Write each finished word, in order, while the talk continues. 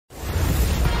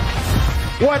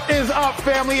What is up,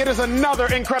 family? It is another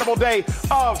incredible day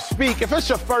of Speak. If it's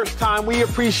your first time, we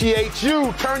appreciate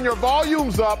you. Turn your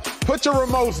volumes up, put your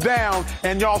remotes down,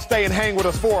 and y'all stay and hang with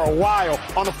us for a while.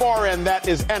 On the far end, that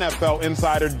is NFL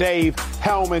insider Dave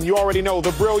Hellman. You already know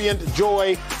the brilliant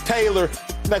Joy Taylor.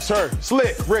 Next to her,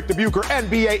 Slick Rick Dubuquer,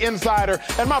 NBA insider,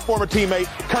 and my former teammate,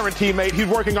 current teammate. He's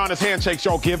working on his handshakes,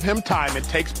 y'all. Give him time. It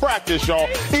takes practice, y'all.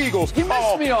 Eagles,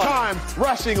 all-time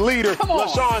rushing leader,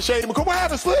 LaShawn Shady McCoy. What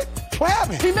happened, Slick? What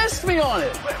happened? He missed me on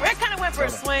it. Rick kind of went for a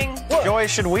swing. What? Joey,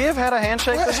 should we have had a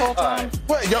handshake this whole time?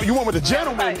 What? Yo, you went with the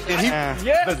gentleman, and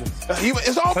he...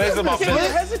 it's all business.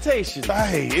 Hesitation.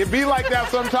 Hey, it be like that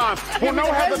sometimes. Well,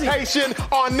 no hesitation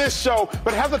on this show,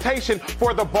 but hesitation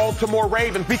for the Baltimore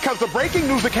Ravens, because the breaking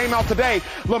news that came out today,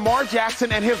 Lamar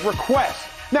Jackson and his request.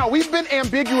 Now, we've been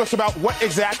ambiguous about what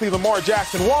exactly Lamar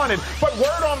Jackson wanted, but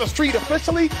word on the street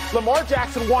officially, Lamar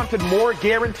Jackson wanted more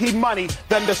guaranteed money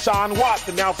than Deshaun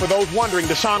Watson. Now, for those wondering,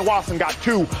 Deshaun Watson got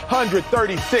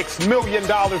 $236 million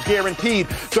guaranteed.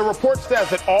 The report says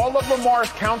that all of Lamar's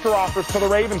counteroffers to the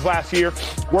Ravens last year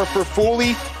were for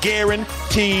fully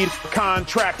guaranteed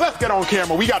contracts. Let's get on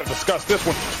camera. We got to discuss this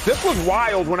one. This was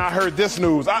wild when I heard this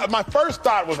news. My first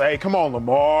thought was, hey, come on,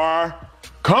 Lamar.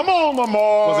 Come on,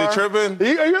 Lamar. Was he tripping?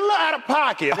 You're a little out of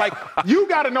pocket. Like, you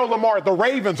got to know, Lamar, the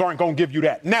Ravens aren't going to give you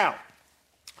that. Now,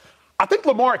 I think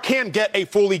Lamar can get a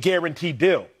fully guaranteed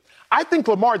deal. I think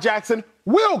Lamar Jackson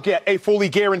will get a fully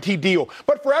guaranteed deal.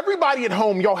 But for everybody at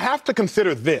home, you'll have to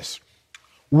consider this.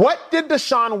 What did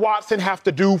Deshaun Watson have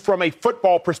to do from a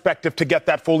football perspective to get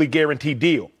that fully guaranteed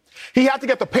deal? He had to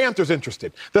get the Panthers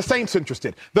interested, the Saints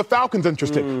interested, the Falcons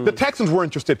interested, the Texans were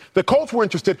interested, the Colts were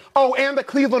interested, and the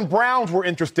Cleveland Browns were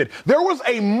interested. There was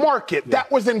a market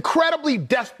that was incredibly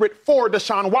desperate for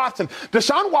Deshaun Watson.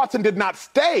 Deshaun Watson did not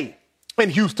stay in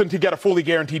Houston to get a fully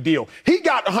guaranteed deal. He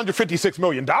got $156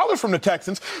 million from the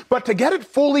Texans, but to get it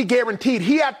fully guaranteed,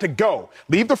 he had to go.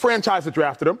 Leave the franchise that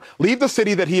drafted him, leave the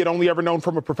city that he had only ever known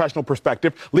from a professional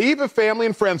perspective, leave the family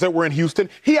and friends that were in Houston.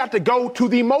 He had to go to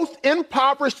the most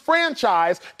impoverished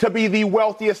franchise to be the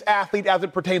wealthiest athlete as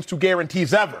it pertains to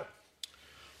guarantees ever.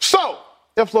 So,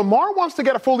 if Lamar wants to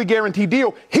get a fully guaranteed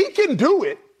deal, he can do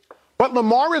it. But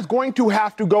Lamar is going to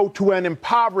have to go to an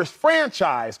impoverished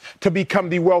franchise to become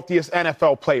the wealthiest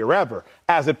NFL player ever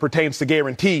as it pertains to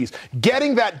guarantees.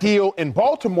 Getting that deal in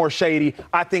Baltimore, Shady,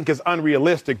 I think is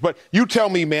unrealistic. But you tell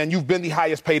me, man, you've been the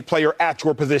highest paid player at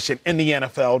your position in the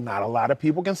NFL. Not a lot of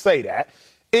people can say that.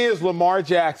 Is Lamar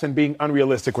Jackson being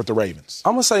unrealistic with the Ravens?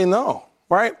 I'm going to say no,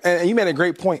 right? And you made a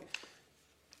great point.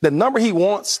 The number he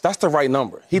wants, that's the right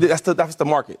number. That's the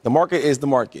market. The market is the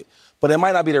market. But it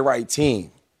might not be the right team.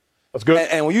 That's good.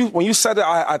 And when you said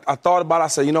that, I thought about it. I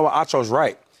said, you know what, Acho's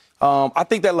right. I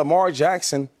think that Lamar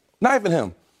Jackson, not even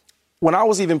him, when I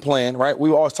was even playing, right,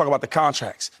 we always talk about the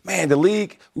contracts. Man, the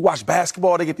league, we watch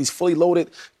basketball, they get these fully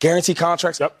loaded, guaranteed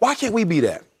contracts. Yep. Why can't we be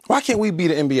that? Why can't we be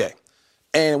the NBA?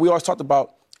 And we always talked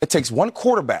about it takes one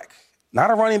quarterback, not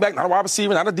a running back, not a wide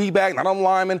receiver, not a D-back, not a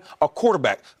lineman, a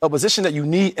quarterback, a position that you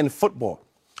need in football,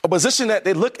 a position that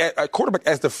they look at a quarterback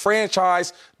as the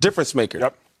franchise difference maker.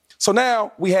 Yep. So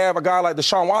now we have a guy like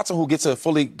Deshaun Watson who gets a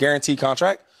fully guaranteed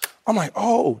contract. I'm like,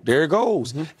 oh, there it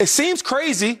goes. Mm-hmm. It seems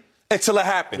crazy until it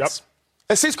happens. Yep.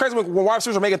 It seems crazy when wide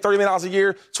receivers are making $30 million a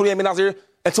year, $28 million a year,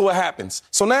 until it happens.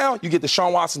 So now you get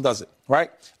Deshaun Watson does it, right?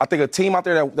 I think a team out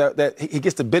there that he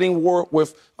gets the bidding war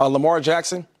with Lamar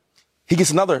Jackson, he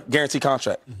gets another guaranteed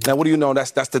contract. Mm-hmm. Now, what do you know?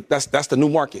 That's the new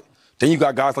market. Then you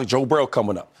got guys like Joe Burrow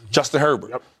coming up, Justin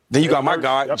Herbert. Yep. Then you got my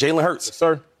guy, Jalen Hurts. Yes,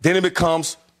 sir. Then it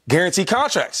becomes guaranteed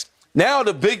contracts. Now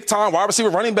the big-time wide receiver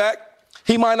running back,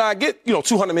 he might not get,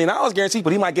 $200 million guaranteed,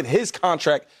 but he might get his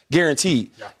contract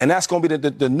guaranteed. Yeah. And that's going to be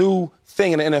the new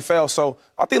thing in the NFL. So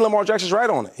I think Lamar Jackson's right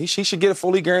on it. He should get a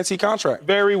fully guaranteed contract.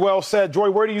 Very well said.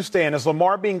 Joy, where do you stand? Is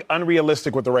Lamar being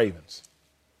unrealistic with the Ravens?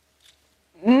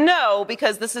 No,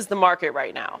 because this is the market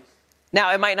right now.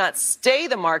 Now, it might not stay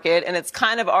the market, and it's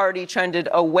kind of already trended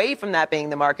away from that being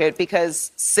the market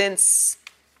because since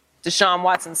Deshaun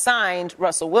Watson signed,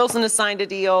 Russell Wilson has signed a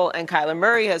deal, and Kyler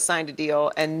Murray has signed a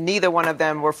deal, and neither one of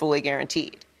them were fully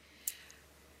guaranteed.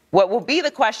 What will be the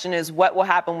question is what will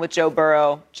happen with Joe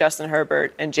Burrow, Justin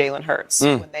Herbert, and Jalen Hurts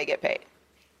when they get paid.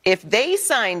 If they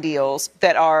sign deals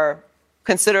that are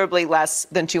considerably less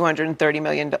than $230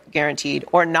 million guaranteed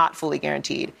or not fully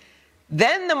guaranteed,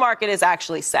 then the market is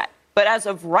actually set. But as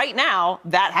of right now,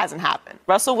 that hasn't happened.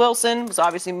 Russell Wilson was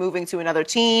obviously moving to another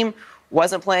team,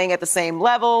 wasn't playing at the same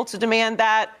level to demand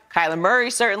that. Kyler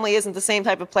Murray certainly isn't the same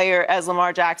type of player as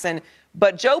Lamar Jackson,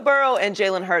 but Joe Burrow and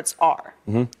Jalen Hurts are.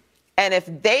 Mm-hmm. And if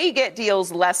they get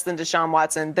deals less than Deshaun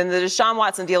Watson, then the Deshaun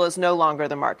Watson deal is no longer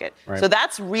the market. Right. So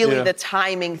that's really the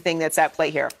timing thing that's at play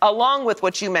here, along with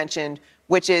what you mentioned,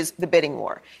 which is the bidding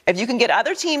war. If you can get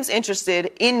other teams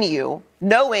interested in you,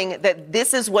 knowing that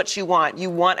this is what you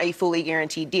want a fully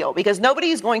guaranteed deal, because nobody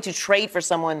is going to trade for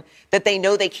someone that they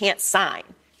know they can't sign.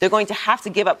 They're going to have to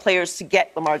give up players to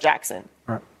get Lamar Jackson.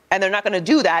 Right. And they're not going to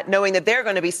do that knowing that they're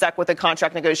going to be stuck with a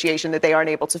contract negotiation that they aren't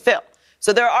able to fill.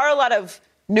 So there are a lot of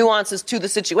nuances to the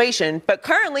situation. But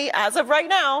currently, as of right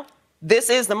now, this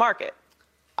is the market.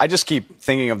 I just keep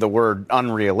thinking of the word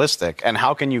unrealistic. And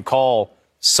how can you call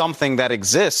something that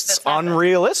exists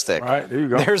unrealistic? Right, there you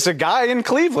go. There's a guy in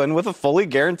Cleveland with a fully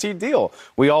guaranteed deal.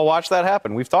 We all watched that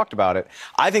happen. We've talked about it.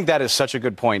 I think that is such a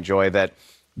good point, Joy, that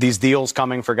these deals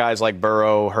coming for guys like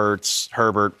Burrow, Hurts,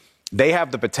 Herbert, they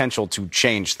have the potential to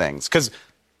change things. Because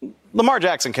Lamar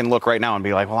Jackson can look right now and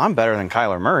be like, well, I'm better than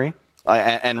Kyler Murray.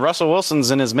 And Russell Wilson's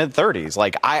in his mid-30s.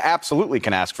 Like, I absolutely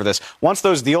can ask for this. Once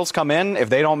those deals come in, if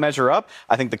they don't measure up,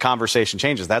 I think the conversation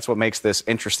changes. That's what makes this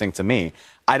interesting to me.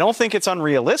 I don't think it's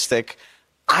unrealistic.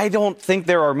 I don't think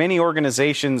there are many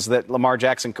organizations that Lamar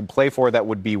Jackson could play for that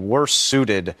would be worse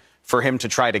suited for him to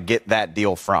try to get that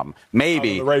deal from.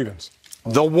 Maybe The Ravens.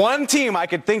 the one team I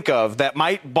could think of that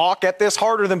might balk at this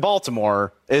harder than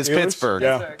Baltimore is Steelers? Pittsburgh.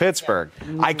 Yeah. Pittsburgh.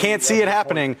 I can't see it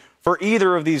happening for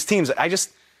either of these teams. And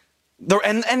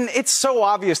it's so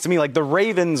obvious to me, like the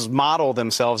Ravens model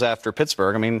themselves after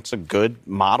Pittsburgh. I mean, it's a good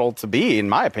model to be, in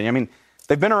my opinion. I mean,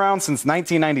 they've been around since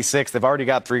 1996. They've already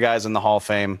got 3 guys in the Hall of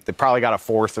Fame. They probably got a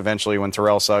 4th eventually when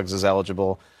Terrell Suggs is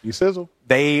eligible. You sizzle.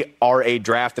 They are a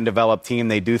draft and develop team.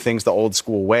 They do things the old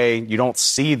school way. You don't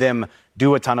see them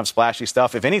do a ton of splashy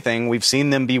stuff. If anything, we've seen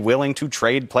them be willing to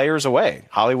trade players away.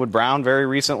 Hollywood Brown very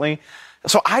recently.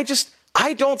 So I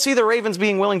don't see the Ravens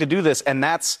being willing to do this, and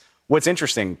that's what's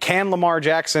interesting. Can Lamar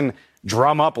Jackson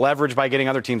drum up leverage by getting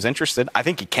other teams interested? I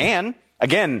think he can.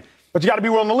 Again, But you got to be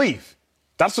willing to leave.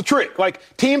 That's the trick.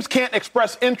 Like, teams can't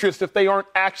express interest if they aren't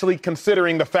actually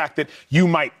considering the fact that you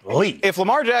might leave. if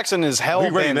Lamar Jackson is He ready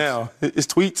hell-bent now. His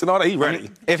tweets and all that, he ready.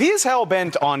 If he's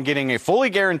hell-bent on getting a fully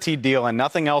guaranteed deal and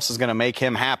nothing else is going to make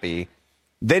him happy,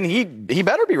 then he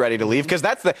better be ready to leave, because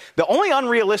that's the only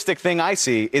unrealistic thing I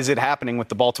see is it happening with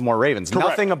the Baltimore Ravens. Correct.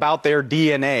 Nothing about their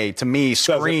DNA, to me,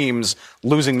 screams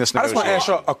losing this I just negotiation. want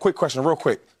to ask you a quick question real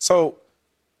quick. So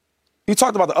you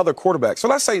talked about the other quarterbacks. So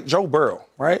let's say Joe Burrow,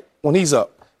 right, when he's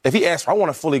up, if he asks, I want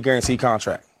a fully guaranteed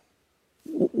contract,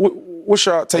 what's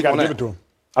your take You got on to that? give it to him.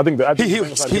 I think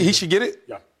that He should get it?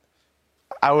 Yeah.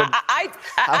 I would I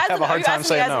have a hard time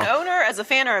saying as no. an owner, as a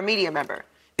fan, or a media member?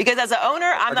 Because as an owner,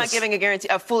 I'm not giving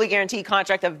a fully guaranteed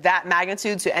contract of that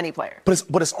magnitude to any player.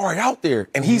 But it's already out there.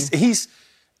 And he's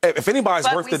if anybody's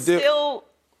But worth the deal.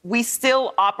 we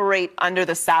still operate under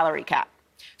the salary cap.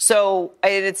 So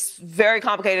it's very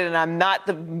complicated, and I'm not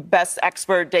the best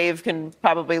expert. Dave can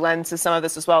probably lend to some of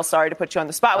this as well. Sorry to put you on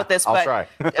the spot with this, I'll but try.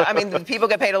 I mean, people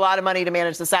get paid a lot of money to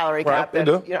manage the salary cap. they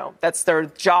And, do. that's their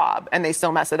job, and they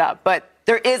still mess it up. But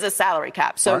there is a salary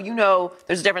cap, so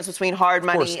there's a difference between hard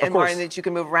money and money that you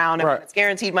can move around. And when it's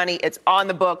guaranteed money, it's on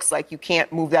the books. Like, you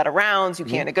can't move that around. You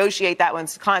can't negotiate that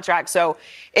once it's a contract. So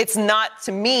it's not,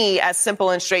 to me, as simple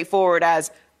and straightforward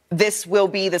as this will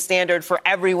be the standard for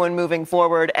everyone moving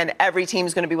forward, and every team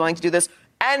is going to be willing to do this.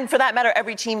 And for that matter,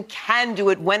 every team can do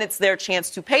it when it's their chance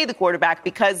to pay the quarterback,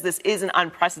 because this is an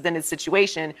unprecedented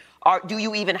situation. Do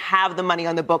you even have the money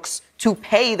on the books to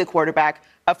pay the quarterback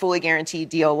a fully guaranteed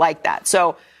deal like that?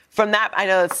 So from that, I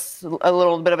know it's a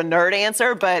little bit of a nerd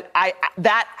answer, but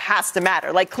that has to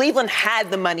matter. Like, Cleveland had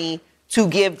the money to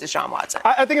give Deshaun Watson.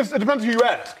 I think it depends who you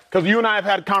ask, because you and I have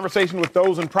had a conversation with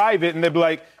those in private, and they'd be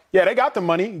like, yeah, they got the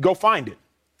money. Go find it.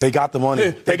 They got the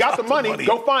money. They got the money.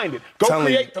 Go find it. Go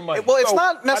create the money. Well, it's So,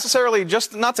 not necessarily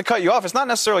just, not to cut you off, it's not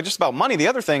necessarily just about money. The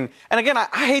other thing, and again,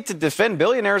 I hate to defend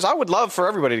billionaires. I would love for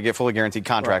everybody to get fully guaranteed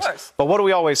contracts. Of course. But what do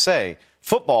we always say?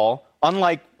 Football,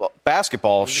 unlike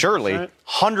basketball, surely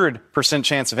 100%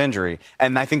 chance of injury.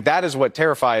 And I think that is what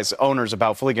terrifies owners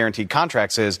about fully guaranteed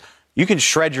contracts is you can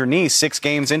shred your knee 6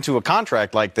 games into a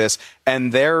contract like this,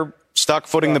 and they're stuck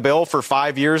footing the bill for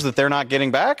 5 years that they're not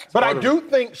getting back. But I do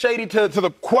think, Shady, to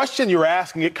the question you're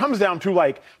asking, it comes down to,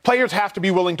 like, players have to be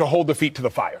willing to hold their feet to the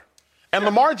fire. And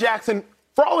Lamar Jackson,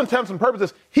 for all intents and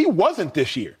purposes, he wasn't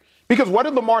this year. Because what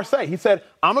did Lamar say? He said,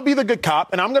 I'm going to be the good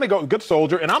cop, and I'm going to go good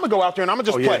soldier, and I'm going to go out there, and I'm going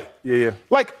to just play. Yeah.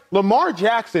 Like, Lamar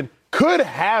Jackson could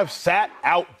have sat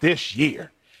out this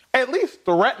year, at least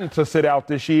threatened to sit out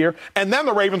this year, and then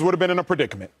the Ravens would have been in a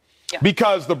predicament.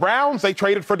 Because the Browns, they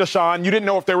traded for Deshaun. You didn't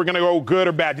know if they were going to go good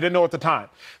or bad. You didn't know at the time.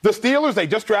 The Steelers, they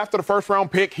just drafted a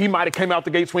first-round pick. He might have came out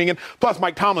the gate swinging. Plus,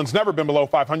 Mike Tomlin's never been below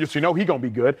 500, so you know he's going to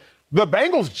be good. The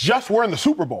Bengals just were in the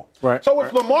Super Bowl. Right. So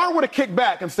if Lamar would have kicked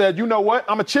back and said, you know what,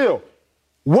 I'm going to chill,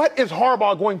 what is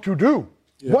Harbaugh going to do?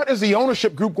 Yeah. What is the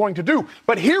ownership group going to do?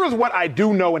 But here is what I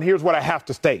do know, and here's what I have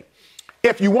to state.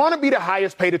 If you want to be the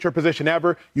highest paid at your position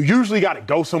ever, you usually got to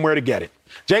go somewhere to get it.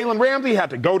 Jalen Ramsey had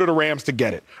to go to the Rams to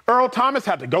get it. Earl Thomas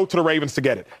had to go to the Ravens to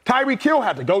get it. Tyreek Hill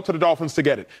had to go to the Dolphins to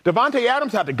get it. Devontae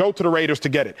Adams had to go to the Raiders to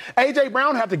get it. A.J.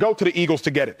 Brown had to go to the Eagles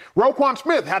to get it. Roquan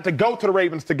Smith had to go to the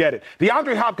Ravens to get it.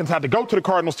 DeAndre Hopkins had to go to the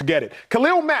Cardinals to get it.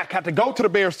 Khalil Mack had to go to the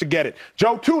Bears to get it.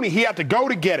 Joe Thuney, he had to go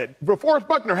to get it. DeForest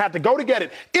Buckner had to go to get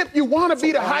it. If you want to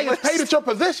be the highest paid at your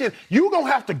position, you're going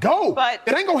to have to go. But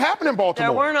it ain't going to happen in Baltimore.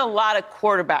 There weren't a lot of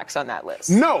quarterbacks on that list.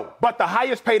 No, but the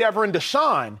highest paid ever in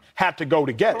Deshaun had to go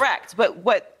to get it. Correct. But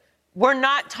what we're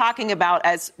not talking about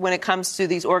as when it comes to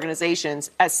these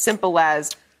organizations as simple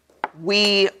as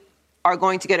we are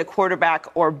going to get a quarterback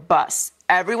or bust.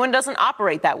 Everyone doesn't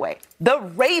operate that way. The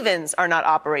Ravens are not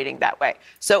operating that way.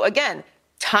 So again,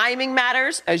 timing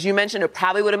matters. As you mentioned, it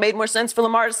probably would have made more sense for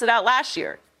Lamar to sit out last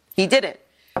year. He didn't.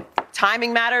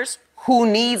 Timing matters. Who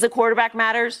needs a quarterback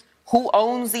matters. Who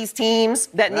owns these teams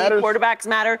that need quarterbacks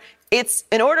matter. It's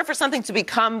in order for something to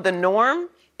become the norm,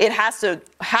 it has to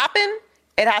happen,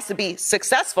 it has to be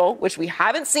successful, which we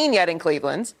haven't seen yet in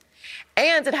Cleveland,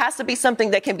 and it has to be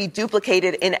something that can be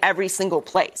duplicated in every single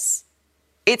place.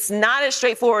 It's not as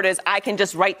straightforward as I can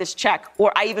just write this check,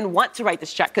 or I even want to write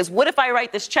this check. Because what if I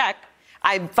write this check,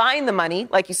 I find the money,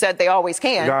 like you said, they always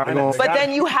can, but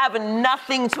then you have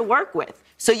nothing to work with.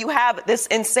 So you have this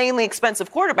insanely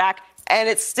expensive quarterback, and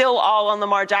it's still all on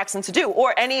Lamar Jackson to do,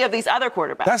 or any of these other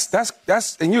quarterbacks.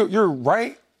 That's and you're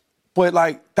right. But,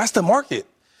 that's the market.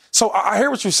 So I hear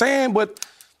what you're saying, but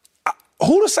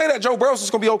who to say that Joe Burrow is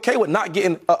going to be okay with not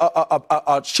getting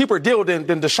a cheaper deal than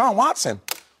Deshaun Watson?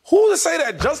 Who to say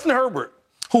that Justin Herbert,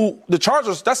 who the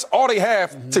Chargers, that's all they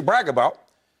have to brag about,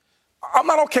 I'm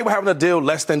not okay with having a deal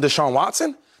less than Deshaun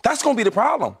Watson. That's going to be the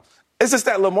problem. It's just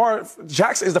that Lamar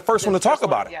Jackson is the first one to talk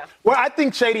about it. Yeah. Well, I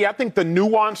think the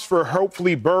nuance for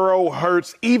hopefully Burrow,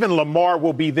 Hurts, even Lamar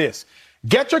will be this.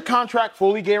 Get your contract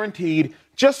fully guaranteed.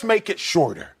 Just make it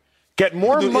shorter. Get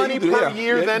more money per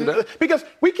year than – because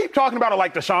we keep talking about it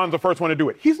like Deshaun's the first one to do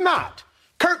it. He's not.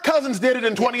 Kirk Cousins did it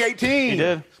in 2018. He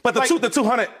did. But the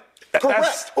 200 –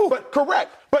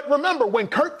 Correct. But remember, when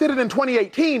Kirk did it in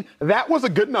 2018, that was a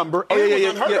good number. Kirk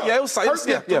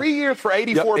did 3 years for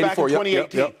 84 back in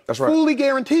 2018. That's right. Fully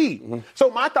guaranteed. Mm-hmm. So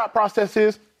my thought process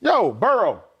is,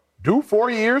 Burrow, do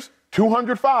 4 years,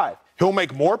 205. He'll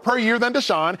make more per year than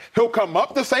Deshaun. He'll come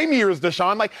up the same year as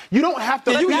Deshaun. You don't have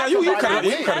to. You cut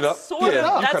it up.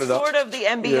 That's sort of the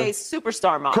NBA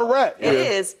superstar model. Correct. It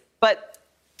is, but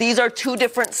these are two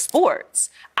different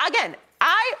sports. Again,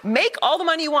 I make all the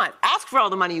money you want. Ask for all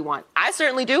the money you want. I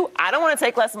certainly do. I don't want to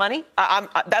take less money. I'm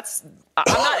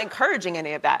not encouraging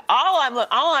any of that. All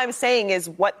I'm saying is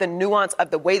what the nuance of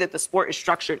the way that the sport is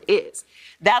structured is.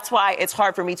 That's why it's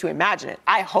hard for me to imagine it.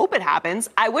 I hope it happens.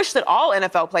 I wish that all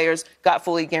NFL players got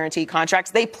fully guaranteed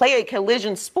contracts. They play a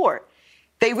collision sport.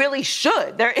 They really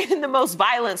should. They're in the most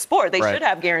violent sport. They should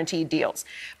have guaranteed deals.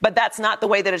 But that's not the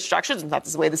way that it's structured. It's not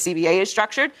the way the CBA is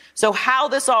structured. So how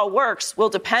this all works will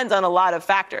depend on a lot of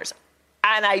factors.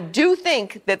 And I do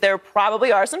think that there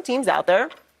probably are some teams out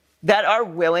there that are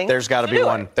willing There's got to be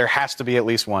one. There has to be at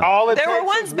least one. There were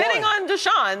ones bidding on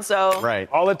Deshaun, so. Right.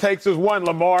 All it takes is one,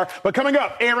 Lamar. But coming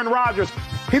up, Aaron Rodgers.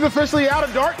 He's officially out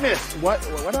of darkness. What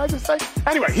did I just say?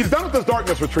 Anyway, he's done with his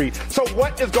darkness retreat. So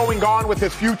what is going on with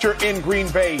his future in Green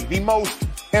Bay? The most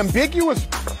ambiguous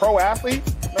pro athlete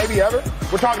maybe ever?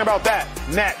 We're talking about that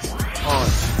next on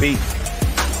Beat.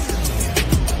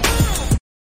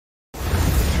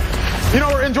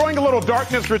 We're enjoying a little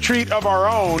darkness retreat of our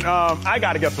own. I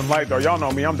got to get some light, though. Y'all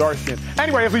know me. I'm dark-skinned.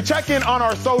 Anyway, as we check in on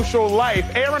our social life,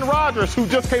 Aaron Rodgers, who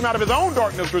just came out of his own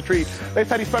darkness retreat, they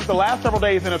said he spent the last several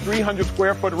days in a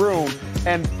 300-square-foot room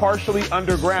and partially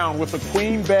underground with a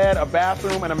queen bed, a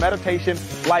bathroom, and a meditation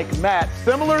like mat,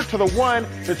 similar to the one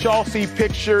that y'all see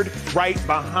pictured right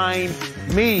behind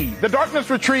me. The darkness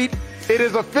retreat, it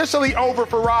is officially over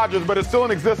for Rodgers, but it's still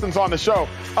in existence on the show.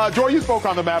 Joy, you spoke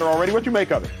on the matter already. What you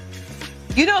make of it?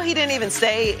 He didn't even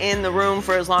stay in the room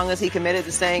for as long as he committed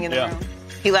to staying in the room.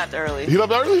 He left early. He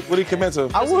left early? What did he commit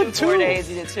to? I would, too. 4 days,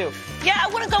 he did, too. Yeah, I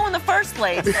wouldn't go in the first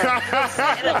place. In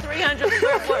a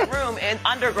 300-square-foot room and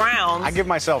underground. I give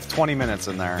myself 20 minutes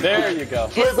in there. There you go.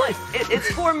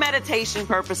 It's for meditation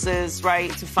purposes,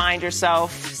 right? To find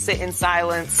yourself, sit in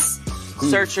silence,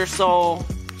 search your soul,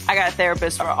 I got a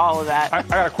therapist for all of that. I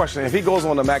got a question. If he goes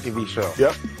on the McAfee show,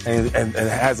 Yep. and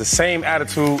has the same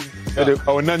attitude, and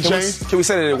nothing changed? Can we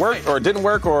say that it worked or it didn't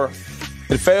work or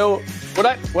it failed?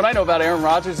 What I know about Aaron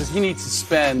Rodgers is he needs to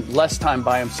spend less time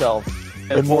by himself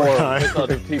and more more time. with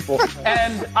other people.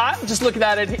 And I'm just looking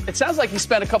at it. It sounds like he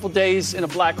spent a couple days in a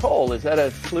black hole. Is that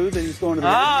a clue that he's going to the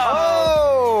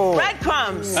Oh,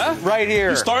 Breadcrumbs. right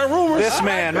here. Starting rumors. This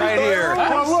man right here.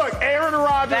 Well, look, Aaron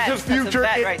Rodgers, Bet. his That's a future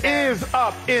bet it right there. is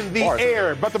up in the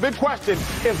air. But the big question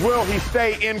is, will he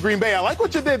stay in Green Bay? I like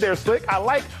what you did there, Slick. I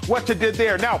like what you did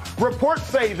there. Now, reports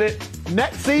say that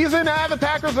next season, the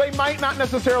Packers, they might not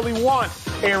necessarily want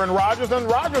Aaron Rodgers, and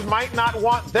Rodgers might not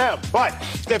want them. But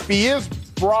if he is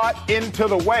brought into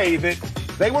the way that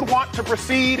they would want to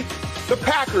proceed the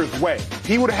Packers' way,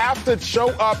 he would have to show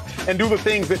up and do the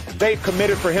things that they've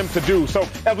committed for him to do. So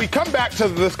as we come back to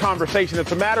this conversation,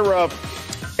 it's a matter of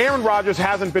Aaron Rodgers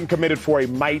hasn't been committed for a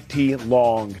mighty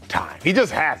long time. He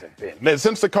just hasn't been.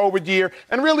 Since the COVID year,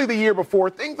 and really the year before,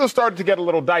 things have started to get a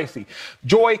little dicey.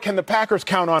 Joy, can the Packers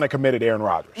count on a committed Aaron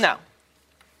Rodgers? No.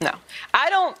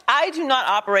 I do not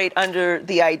operate under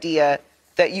the idea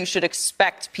that you should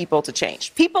expect people to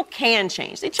change. People can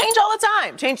change. They change all the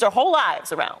time, change their whole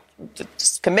lives around.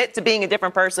 Just commit to being a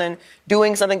different person,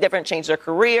 doing something different, change their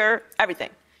career, everything.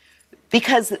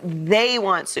 Because they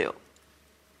want to.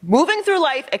 Moving through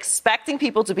life expecting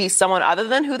people to be someone other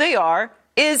than who they are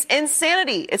is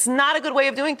insanity. It's not a good way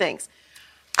of doing things.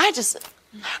 I just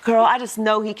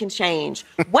know he can change.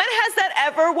 When has that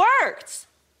ever worked?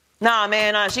 Nah,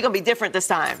 man, she's going to be different this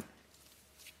time.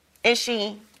 Is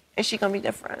she going to be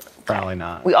different? Probably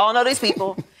not. We all know these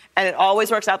people, and it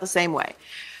always works out the same way.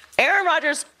 Aaron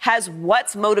Rodgers has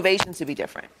what's motivation to be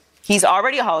different. He's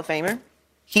already a Hall of Famer.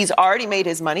 He's already made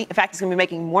his money. In fact, he's going to be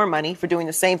making more money for doing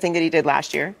the same thing that he did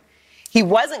last year. He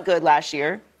wasn't good last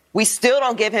year. We still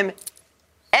don't give him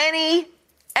any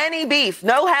beef,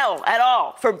 no hell at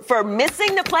all for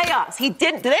missing the playoffs. He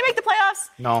didn't. Did they make the playoffs?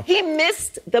 No. He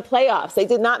missed the playoffs. They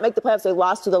did not make the playoffs. They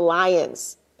lost to the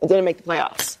Lions and didn't make the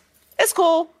playoffs. It's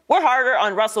cool. We're harder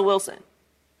on Russell Wilson,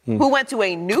 who went to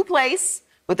a new place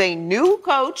with a new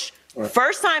coach,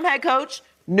 first-time head coach,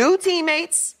 new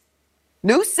teammates,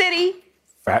 new city.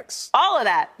 Facts. All of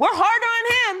that. We're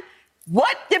harder on him.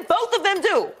 What did both of them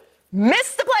do?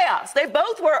 Miss the playoffs. They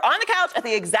both were on the couch at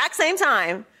the exact same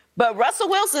time, but Russell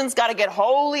Wilson's got to get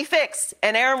wholly fixed,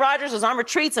 and Aaron Rodgers is on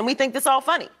retreats, and we think this all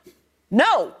funny.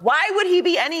 No. Why would he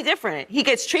be any different? He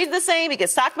gets treated the same. He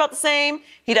gets talked about the same.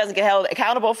 He doesn't get held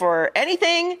accountable for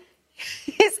anything.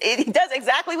 He does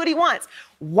exactly what he wants.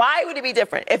 Why would he be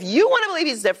different? If you want to believe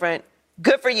he's different,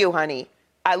 good for you, honey.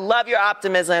 I love your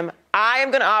optimism. I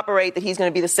am going to operate that he's going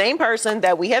to be the same person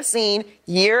that we have seen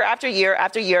year after year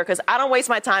after year, because I don't waste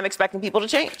my time expecting people to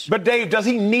change. But, Dave, does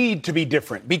he need to be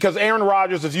different? Because Aaron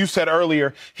Rodgers, as you said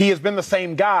earlier, he has been the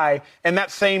same guy, and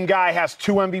that same guy has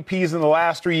 2 MVPs in the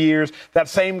last 3 years. That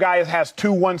same guy has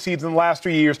 2 1 seeds in the last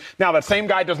 3 years. Now, that same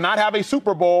guy does not have a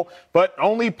Super Bowl, but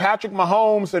only Patrick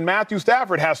Mahomes and Matthew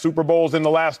Stafford have Super Bowls in the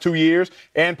last 2 years,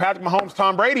 and Patrick Mahomes,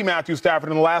 Tom Brady, Matthew Stafford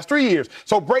in the last 3 years.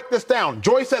 So break this down.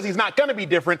 Joy says he's not going to be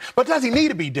different, but does he need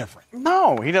to be different?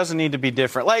 No, he doesn't need to be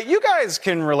different. Like, you guys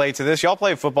can relate to this. Y'all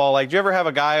play football. Like, do you ever have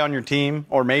a guy on your team,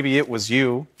 or maybe it was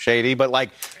you, Shady, but like,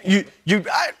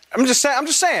 I'm just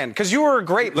saying, because you were a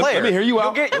great player. Let me hear you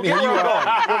out. You'll get where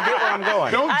I'm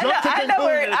going. Don't jump to I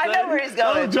know where he's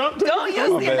going. Don't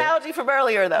use the analogy from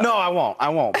earlier, though. No, I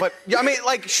won't. But I mean,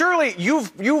 like, surely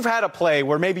you've had a play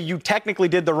where maybe you technically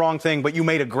did the wrong thing, but you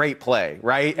made a great play,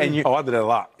 right? And you, I did that a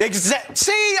lot.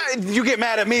 See, you get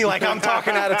mad at me like I'm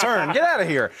talking out of turn. Get out of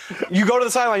here. You go to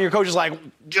the sideline, your coach is like,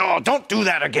 "Oh, don't do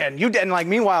that again." You didn't. Like,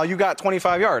 meanwhile, you got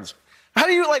 25 yards. How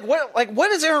do you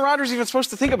what is Aaron Rodgers even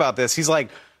supposed to think about this? He's like,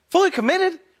 fully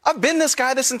committed. I've been this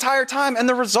guy this entire time, and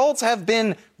the results have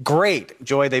been great.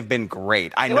 Joy, they've been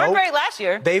great. They weren't great last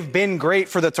year. They've been great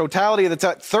for the totality of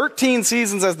the 13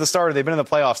 seasons as the starter. They've been in the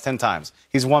playoffs 10 times.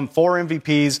 He's won 4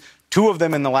 MVPs, 2 of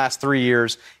them in the last 3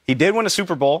 years. He did win a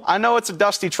Super Bowl. I know it's a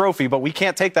dusty trophy, but we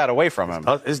can't take that away from him.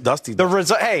 It's dusty.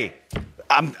 Hey,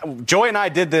 Joy and I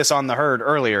did this on the Herd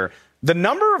earlier. The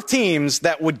number of teams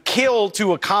that would kill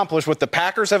to accomplish what the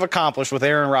Packers have accomplished with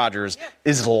Aaron Rodgers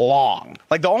is long.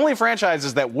 Like, the only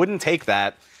franchises that wouldn't take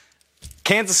that,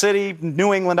 Kansas City,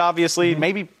 New England, obviously,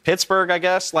 maybe Pittsburgh, I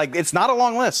guess. Like, it's not a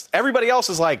long list. Everybody else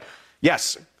is like,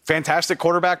 yes, fantastic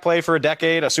quarterback play for a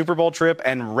decade, a Super Bowl trip,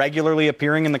 and regularly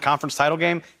appearing in the conference title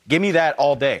game. Give me that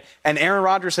all day. And Aaron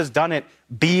Rodgers has done it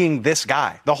being this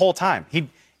guy the whole time.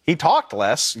 He talked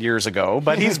less years ago,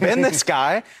 but he's been this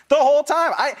guy the whole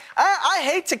time. I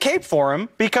hate to cape for him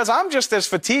because I'm just as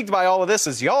fatigued by all of this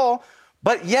as y'all.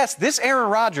 But yes, this Aaron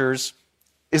Rodgers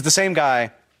is the same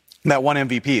guy that won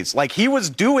MVPs. Like, he was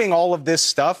doing all of this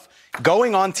stuff,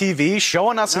 going on TV,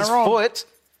 showing us his foot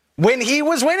when he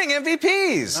was winning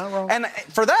MVPs. And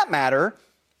for that matter,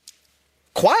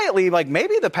 quietly, like,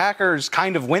 maybe the Packers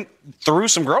kind of went through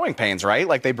some growing pains, right?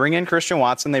 Like, they bring in Christian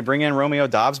Watson, they bring in Romeo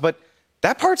Doubs, but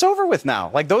that part's over with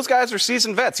now. Like, those guys are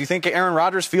seasoned vets. You think Aaron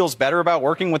Rodgers feels better about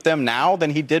working with them now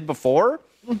than he did before?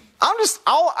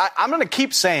 I'm going to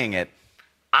keep saying it.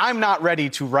 I'm not ready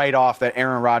to write off that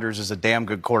Aaron Rodgers is a damn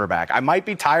good quarterback. I might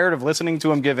be tired of listening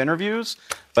to him give interviews,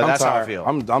 but that's how I feel.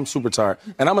 I'm super tired.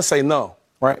 And I'm going to say no,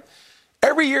 right?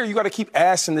 Every year you got to keep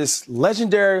asking this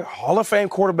legendary Hall of Fame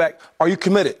quarterback, are you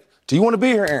committed? Do you want to be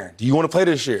here, Aaron? Do you want to play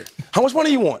this year? How much money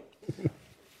do you want?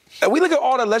 And we look at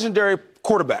all the legendary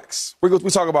quarterbacks. We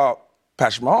talk about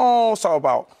Patrick Mahomes, talk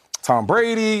about Tom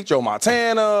Brady, Joe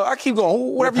Montana. I keep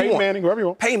going, whatever you want. Peyton Manning, whoever you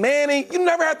want. Peyton Manning. You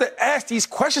never have to ask these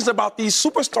questions about these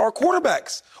superstar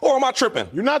quarterbacks. Or am I tripping?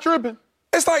 You're not tripping.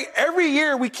 It's like every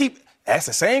year we keep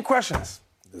asking the same questions.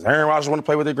 Does Aaron Rodgers want to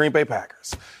play with the Green Bay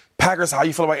Packers? Packers, how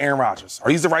you feel about Aaron Rodgers? Are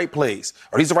these the right plays?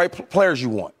 Are these the right players you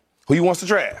want? Who you wants to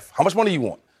draft? How much money you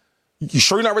want? You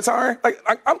sure you're not retiring? Like,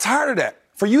 I'm tired of that.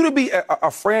 For you to be a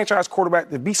franchise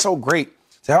quarterback, to be so great,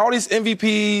 to have all these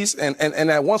MVPs and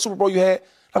that one Super Bowl you had,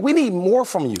 like, we need more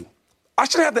from you. I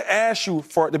shouldn't have to ask you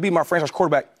to be my franchise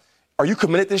quarterback. Are you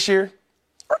committed this year?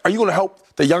 Are you going to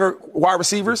help the younger wide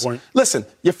receivers? Listen,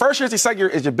 your first year to your second year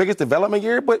is your biggest development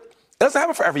year, but it doesn't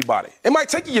happen for everybody. It might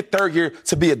take you your third year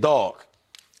to be a dog.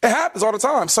 It happens all the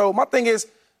time. So my thing is,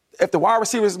 if the wide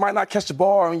receivers might not catch the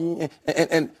ball, and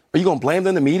are you going to blame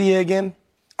them, the media again?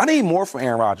 I need more from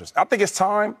Aaron Rodgers. I think it's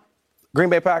time. Green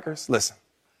Bay Packers, listen.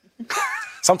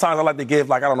 Sometimes I like to give,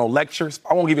 like, I don't know, lectures.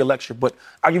 I won't give you a lecture, but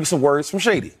I'll give you some words from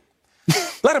Shady.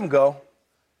 Let him go.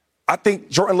 I think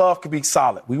Jordan Love could be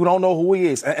solid. We don't know who he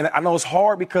is. And I know it's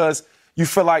hard because you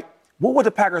feel like, what would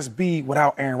the Packers be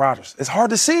without Aaron Rodgers? It's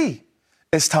hard to see.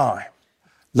 It's time.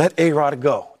 Let A-Rod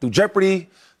go. Do Jeopardy,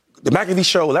 the McAfee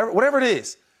show, whatever it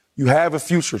is. You have a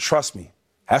future, trust me.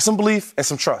 Have some belief and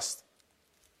some trust.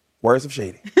 Words of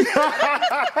Shady.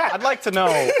 I'd like to know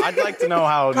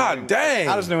how. God dang.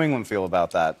 How does New England feel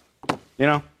about that? You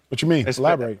know? What you mean?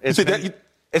 Elaborate.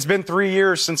 It's been 3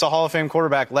 years since a Hall of Fame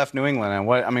quarterback left New England,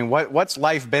 and what's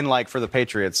life been like for the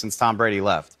Patriots since Tom Brady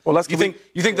left? Well, you think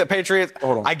the Patriots?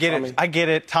 Hold on. I get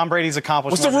it. Tom Brady's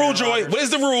accomplished. What's the rule, Joy? What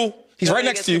is the rule? He's right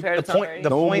next to you. The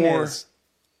point is,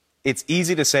 it's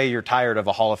easy to say you're tired of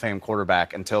a Hall of Fame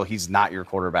quarterback until he's not your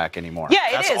quarterback anymore.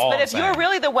 Yeah, it is. But if you're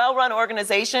really the well-run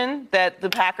organization that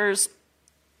the Packers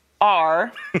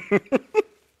are,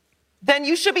 then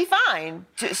you should be fine.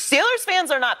 Steelers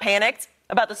fans are not panicked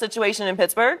about the situation in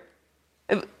Pittsburgh.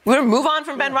 We're going to move on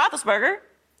from Ben Roethlisberger.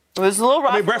 It was a little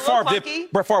rough. I mean,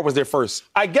 Brett Favre was there first.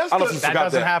 I guess that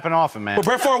doesn't happen often, man. But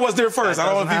Brett Favre was there first. I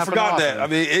don't know if you forgot that. I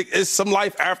mean, it's some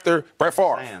life after Brett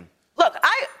Favre. Man. Look,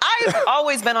 I've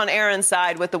always been on Aaron's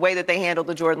side with the way that they handled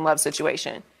the Jordan Love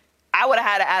situation. I would have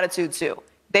had an attitude, too.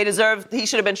 He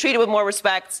should have been treated with more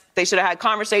respect. They should have had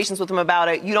conversations with him about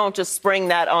it. You don't just spring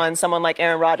that on someone like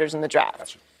Aaron Rodgers in the draft.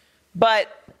 Gotcha.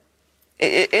 But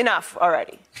enough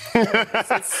already.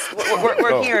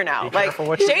 We're here now. Like,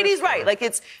 Shady's right. Like,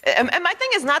 and my thing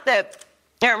is not that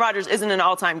Aaron Rodgers isn't an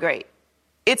all-time great.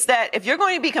 It's that if you're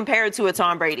going to be compared to a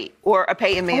Tom Brady or a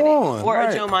Peyton Manning or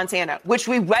a Joe Montana, which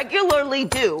we regularly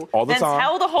do, then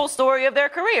tell the whole story of their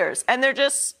careers. And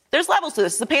there's levels to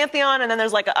this. It's a pantheon, and then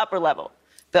there's like an upper level.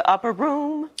 The upper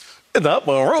room. In the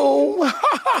upper room.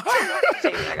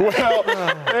 Well,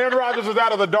 Aaron Rodgers is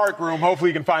out of the dark room. Hopefully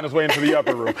he can find his way into the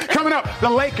upper room. Coming up, the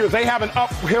Lakers, they have an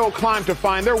uphill climb to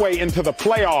find their way into the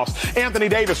playoffs. Anthony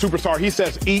Davis, superstar, he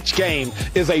says each game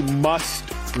is a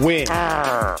must-win.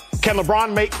 Can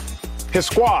LeBron make his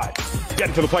squad get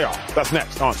into the playoffs? That's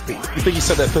next on Speed. You think he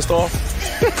said that pissed off?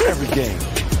 Every game.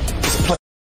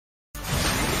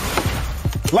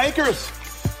 Lakers.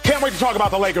 Can't wait to talk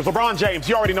about the Lakers. LeBron James,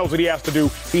 he already knows what he has to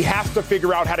do. He has to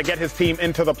figure out how to get his team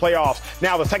into the playoffs.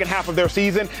 Now, the second half of their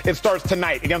season, it starts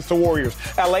tonight against the Warriors.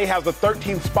 LA has the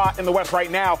 13th spot in the West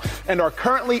right now and are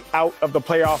currently out of the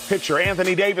playoff picture.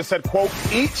 Anthony Davis said, quote,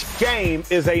 each game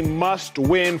is a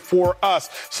must-win for us.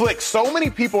 Slick, so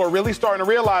many people are really starting to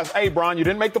realize, hey, Bron, you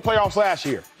didn't make the playoffs last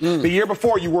year. The year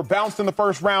before, you were bounced in the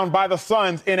first round by the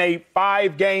Suns in a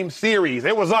 5-game series.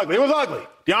 It was ugly. It was ugly.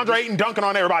 DeAndre Ayton dunking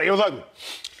on everybody. It was ugly.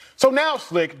 So now,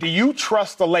 Slick, do you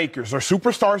trust the Lakers? Their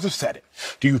superstars have said it.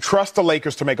 Do you trust the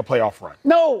Lakers to make a playoff run?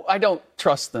 No, I don't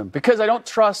trust them because I don't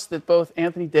trust that both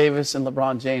Anthony Davis and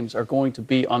LeBron James are going to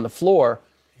be on the floor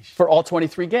for all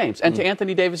 23 games. And to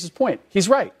Anthony Davis's point, he's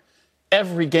right.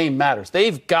 Every game matters.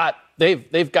 They've got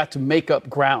to make up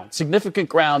ground, significant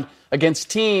ground against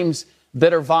teams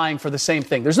that are vying for the same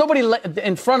thing. There's nobody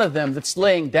in front of them that's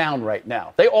laying down right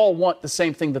now. They all want the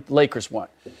same thing that the Lakers want.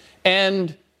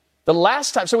 And the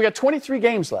last time, so we got 23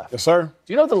 games left. Yes, sir.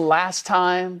 Do you know the last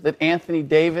time that Anthony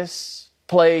Davis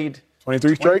played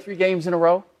 23 straight? 23 games in a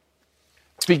row?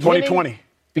 2020.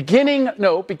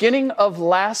 Beginning of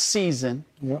last season,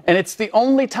 and it's the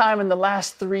only time in the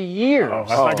last 3 years That's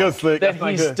not good, Slick. that That's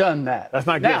not he's good. done that. That's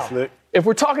not Now, good, Slick. if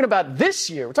we're talking about this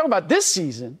year, we're talking about this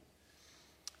season,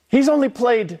 he's only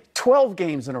played 12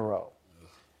 games in a row.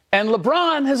 And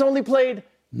LeBron has only played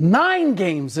 9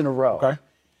 games in a row. Okay.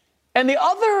 And the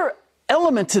other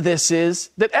element to this is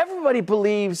that everybody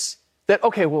believes that,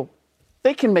 okay, well,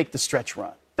 they can make the stretch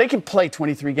run. They can play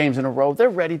 23 games in a row. They're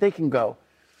ready. They can go.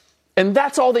 And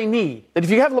that's all they need. That if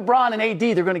you have LeBron and AD,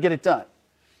 they're going to get it done.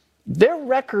 Their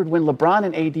record when LeBron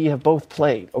and AD have both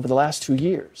played over the last 2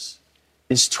 years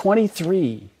is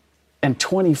 23 and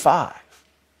 25.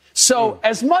 So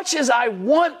as much as I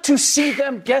want to see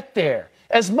them get there,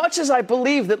 as much as I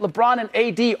believe that LeBron and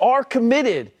AD are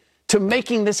committed to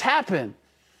making this happen,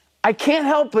 I can't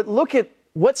help but look at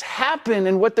what's happened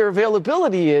and what their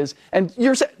availability is. And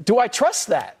you're saying, do I trust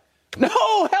that? No,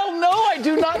 hell no, I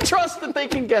do not trust that they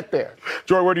can get there.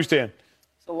 Joy, where do you stand?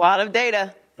 It's a lot of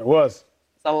data. It was.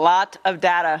 It's a lot of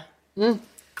data.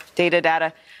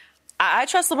 Data. I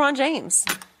trust LeBron James.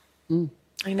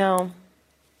 I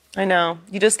know.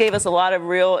 You just gave us a lot of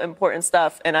real important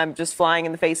stuff, and I'm just flying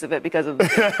in the face of it because of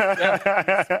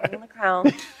the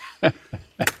crown.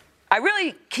 I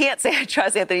really can't say I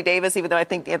trust Anthony Davis, even though I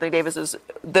think Anthony Davis is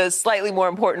the slightly more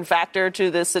important factor to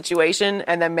this situation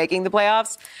and then making the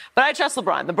playoffs. But I trust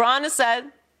LeBron. LeBron has said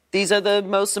these are the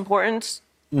most important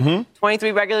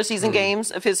 23 regular season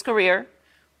games of his career.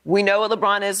 We know what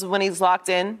LeBron is when he's locked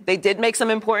in. They did make some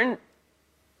important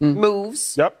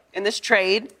moves in this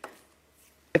trade.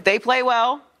 If they play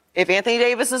well, if Anthony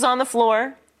Davis is on the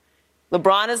floor,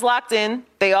 LeBron is locked in.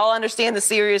 They all understand the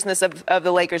seriousness of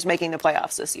the Lakers making the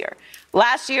playoffs this year.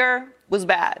 Last year was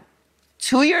bad.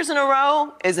 2 years in a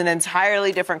row is an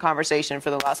entirely different conversation for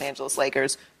the Los Angeles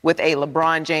Lakers with a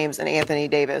LeBron James and Anthony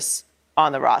Davis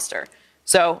on the roster.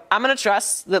 So I'm going to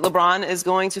trust that LeBron is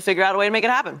going to figure out a way to make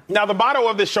it happen. Now, the motto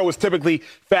of this show is typically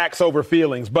facts over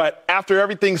feelings. But after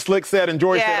everything Slick said and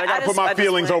Joy said, I got to put my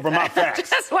feelings over my facts.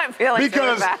 That's my feelings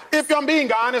because over facts. if I'm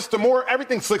being honest, the more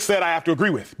everything Slick said, I have to agree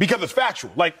with because it's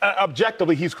factual. Like,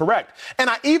 objectively, he's correct. And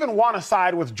I even want to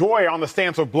side with Joy on the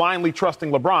stance of blindly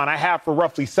trusting LeBron. I have for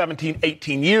roughly 17,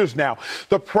 18 years now.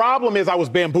 The problem is I was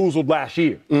bamboozled last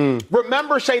year.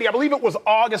 Remember, Shady, I believe it was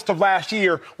August of last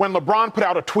year when LeBron put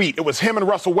out a tweet. It was him and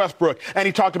Russell Westbrook, and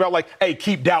he talked about, like, hey,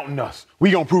 keep doubting us.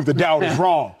 We gonna prove the doubt is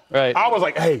wrong. Right. I was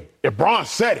like, hey, if Bron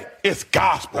said it, it's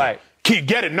gospel. Right.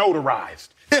 Get it notarized.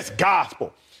 It's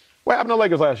gospel. What happened to the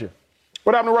Lakers last year?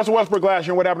 What happened to Russell Westbrook last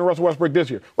year and what happened to Russell Westbrook this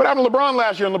year? What happened to LeBron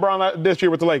last year and LeBron this year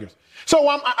with the Lakers? So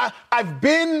I've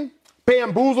been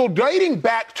bamboozled dating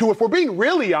back to, if we're being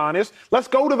really honest, let's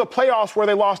go to the playoffs where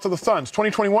they lost to the Suns.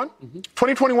 2021?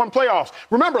 2021 playoffs.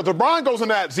 Remember, LeBron goes in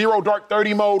that zero dark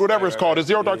 30 mode, whatever it's called. It's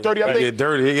zero dark 30, I think. Get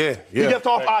dirty, yeah. He gets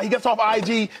off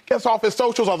IG, gets off his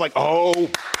socials. I was like, oh,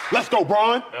 let's go,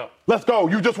 Bron. Yeah. Let's go.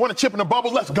 You just want a chip in the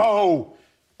bubble? Let's go.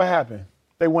 What happened?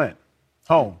 They went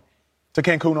home to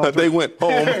Cancun. They went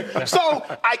home. So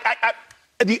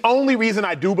the only reason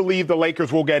I do believe the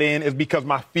Lakers will get in is because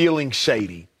my feelings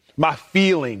shady. My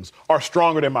feelings are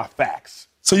stronger than my facts.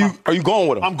 So are you going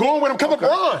with him? I'm going with him because of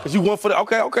Bron. Because you went for the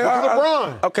okay. Because of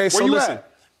Bron. Okay, so listen.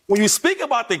 When you speak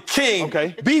about the king,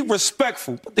 be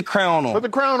respectful. Put the crown on. Put the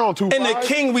crown on, too. And the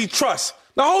king we trust.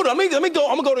 Now hold on. Let me go.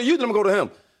 I'm gonna go to you. Then I'm gonna go to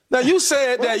him. Now you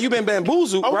said that you've been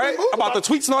bamboozled, right? About the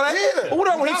tweets and all that. Yeah. But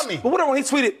what when he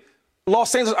tweeted,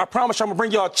 "Los Angeles, I promise you, I'm gonna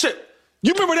bring y'all a chip."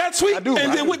 You remember that tweet? I do.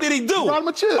 And then what did he do? Brought him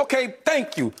a chip. Okay,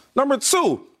 thank you. Number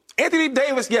 2, Anthony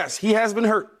Davis. Yes, he has been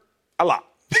hurt a lot.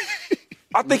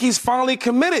 I think he's finally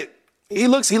committed. He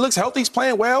looks healthy. He's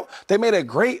playing well. They made a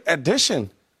great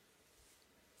addition.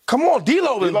 Come on,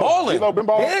 D'Lo been balling.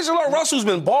 D'Angelo Russell's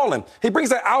been balling. He brings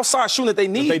that outside shooting that they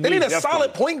need. They need a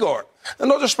solid point guard. And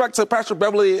no disrespect to Patrick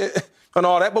Beverley and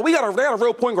all that, but they got a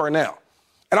real point guard now.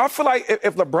 And I feel like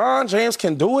if LeBron James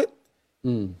can do it,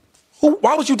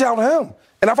 why would you doubt him?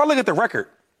 And if I look at the record,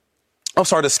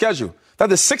 the schedule, that's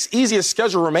the 6th easiest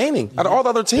schedule remaining out of all the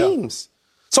other teams. Yeah.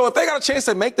 So if they got a chance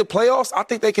to make the playoffs, I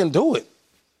think they can do it.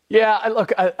 Yeah,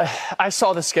 look, I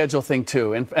saw the schedule thing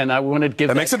too, and I wanted to give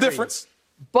that makes a difference.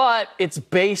 But it's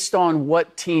based on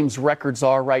what teams' records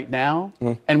are right now.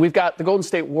 And we've got the Golden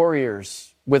State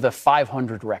Warriors with a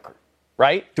 500 record,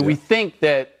 right? Do we think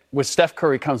that when Steph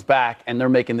Curry comes back and they're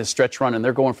making this stretch run and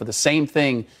they're going for the same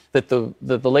thing that the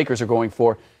Lakers are going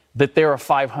for, that they're a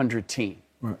 500 team?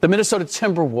 the Minnesota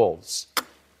Timberwolves.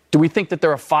 Do we think that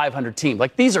they're a 500 team?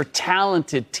 Like, these are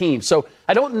talented teams. So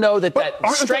I don't know that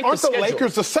strength aren't of schedule. the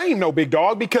Lakers the same, no, big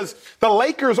dog? Because the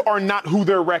Lakers are not who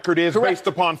their record is based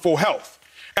upon full health.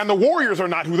 And the Warriors are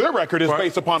not who their record is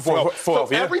based upon full health. So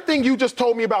everything you just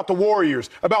told me about the Warriors,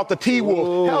 about the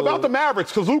T-Wolves, hell, about the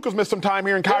Mavericks, because Luka's missed some time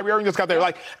here and Kyrie Irving just got there.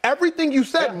 Like, everything you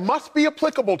said must be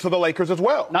applicable to the Lakers as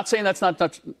well. Not saying that's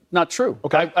not true.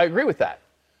 Okay. I agree with that.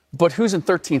 But who's in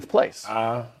 13th place?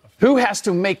 Who has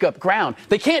to make up ground?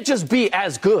 They can't just be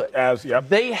as good.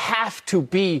 They have to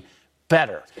be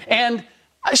better. And,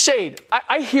 Shade,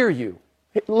 I hear you.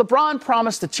 LeBron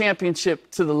promised a championship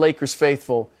to the Lakers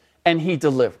faithful, and he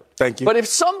delivered. Thank you. But if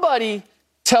somebody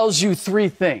tells you three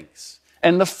things,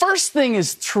 and the first thing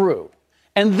is true,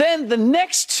 and then the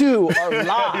next two are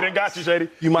lies. He done got you, Shady.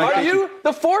 You might Are you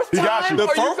the fourth time? got you. The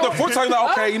fourth time,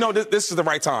 like, okay, you know, this is the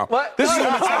right time. What? This is the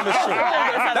time it's true.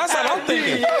 That's what I'm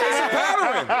thinking. It's a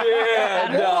pattern.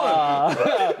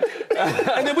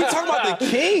 And then we talk about the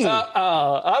king.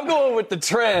 I'm going with the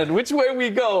trend. Which way we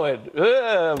going?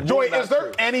 Joy, is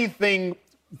there anything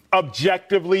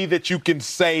objectively that you can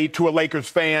say to a Lakers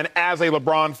fan, as a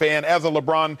LeBron fan, as a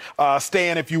LeBron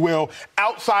stan, if you will,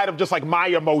 outside of just like my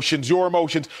emotions, your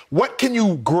emotions? What can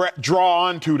you draw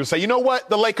onto to say, you know what,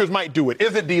 the Lakers might do it?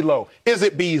 Is it D'Lo? Is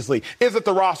it Beasley? Is it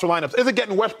the roster lineups? Is it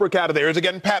getting Westbrook out of there? Is it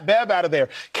getting Pat Bev out of there?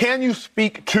 Can you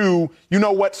speak to, you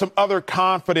know what, some other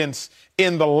confidence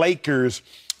in the Lakers?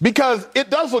 Because it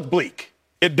does look bleak.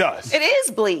 It does. It is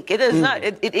bleak. It is not.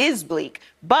 It is bleak.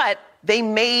 But they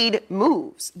made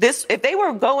moves. If they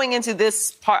were going into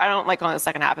this part, I don't like calling it the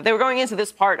second half. If they were going into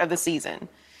this part of the season,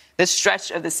 this stretch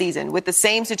of the season, with the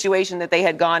same situation that they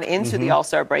had gone into the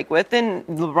All-Star break with, and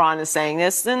LeBron is saying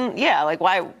this, then yeah, like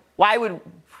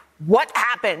what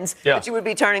happens that you would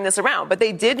be turning this around? But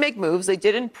they did make moves. They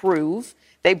did improve.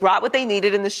 They brought what they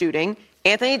needed in the shooting.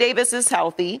 Anthony Davis is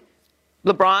healthy.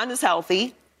 LeBron is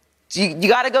healthy. You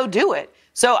got to go do it.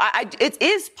 So it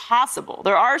is possible.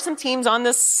 There are some teams on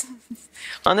this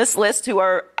list who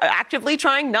are actively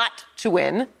trying not to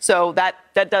win. So that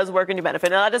does work in your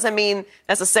benefit. Now, that doesn't mean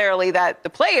necessarily that the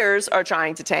players are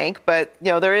trying to tank, but you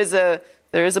know there is a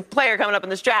player coming up in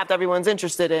this draft everyone's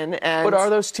interested in. And but are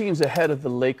those teams ahead of the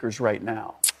Lakers right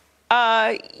now?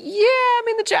 I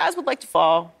mean the Jazz would like to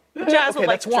fall. The Jazz would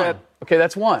like to trip. Okay,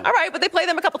 that's one. All right, but they play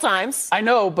them a couple times. I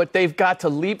know, but they've got to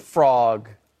leapfrog.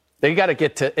 They got to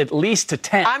get to at least to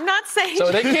 10. I'm not saying.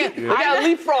 So they can't. They got to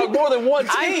leapfrog more than one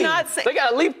team. I'm not saying. They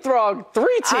got to leapfrog 3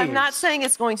 teams. I'm not saying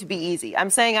it's going to be easy. I'm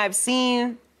saying I've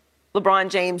seen LeBron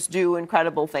James do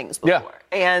incredible things before.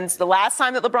 Yeah. And the last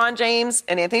time that LeBron James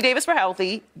and Anthony Davis were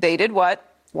healthy, they did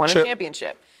what? Won a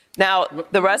championship. Now,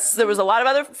 the rest, there was a lot of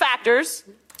other factors.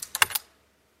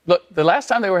 Look, the last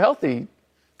time they were healthy,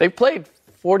 they played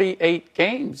 48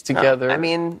 games together.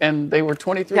 And they were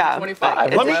 23 to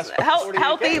 25.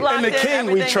 Healthy, locked and the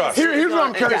king we trust. Here's what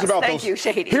I'm curious about. Thank you,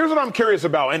 Shady. Here's what I'm curious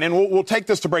about, and we'll take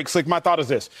this to break. Slick, my thought is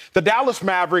this. The Dallas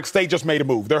Mavericks, they just made a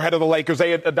move. They're ahead of the Lakers.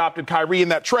 They had adopted Kyrie in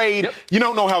that trade. Yep. You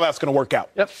don't know how that's going to work out.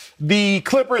 Yep. The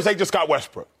Clippers, they just got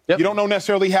Westbrook. Yep. You don't know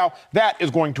necessarily how that is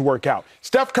going to work out.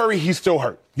 Steph Curry, he's still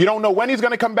hurt. You don't know when he's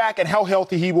going to come back and how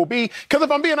healthy he will be. Because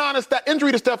if I'm being honest, that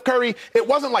injury to Steph Curry, it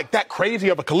wasn't like that crazy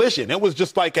of a collision. It was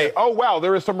just like oh, wow,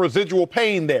 there is some residual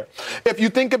pain there. If you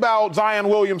think about Zion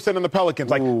Williamson and the Pelicans,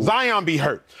 like Zion be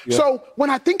hurt. Yeah. So when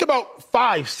I think about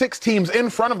 5, 6 teams in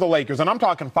front of the Lakers, and I'm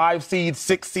talking 5 seeds,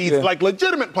 6 seeds, like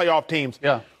legitimate playoff teams,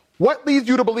 what leads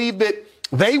you to believe that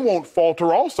they won't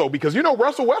falter also? Because, you know,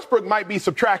 Russell Westbrook might be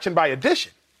subtraction by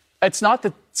addition. It's not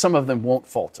that some of them won't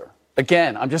falter.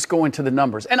 Again, I'm just going to the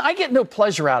numbers. And I get no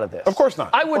pleasure out of this. Of course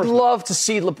not. I would love to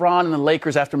see LeBron and the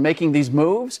Lakers, after making these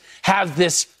moves, have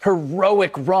this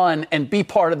heroic run and be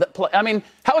part of the play. I mean,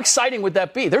 how exciting would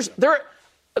that be?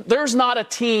 There's not a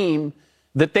team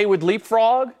that they would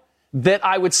leapfrog that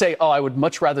I would say, I would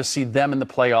much rather see them in the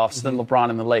playoffs than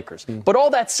LeBron and the Lakers. But all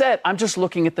that said, I'm just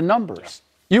looking at the numbers.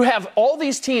 You have all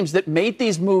these teams that made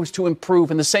these moves to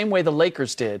improve in the same way the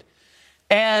Lakers did.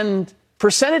 And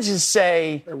percentages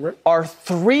say, are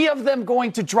 3 of them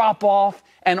going to drop off,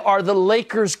 and are the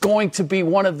Lakers going to be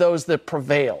one of those that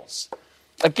prevails?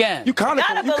 Again, you kind of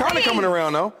coming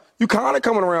around, though. You kind of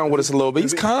coming around with us a little bit.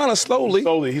 He's kind of slowly.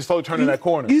 He's slowly turning that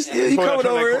corner. He's coming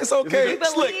over. It's okay.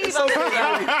 Slick. It's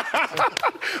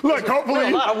okay. Look, hopefully. a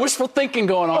lot of wishful thinking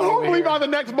going on. Hopefully by the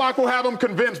next block we'll have them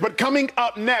convinced. But coming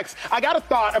up next, I got a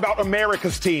thought about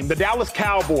America's team, the Dallas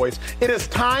Cowboys. It is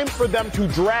time for them to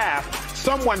draft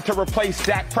someone to replace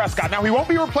Dak Prescott. Now, he won't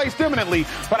be replaced imminently,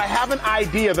 but I have an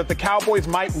idea that the Cowboys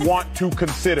might want to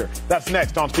consider. That's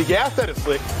next on Speak. Yeah, I said it,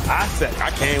 Slick. I said it.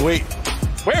 I can't wait.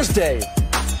 Where's Dave?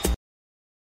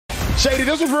 Shady,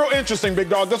 this was real interesting, big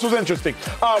dog. This was interesting.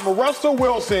 Russell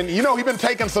Wilson, you know, he's been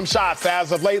taking some shots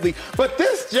as of lately, but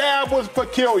this jab was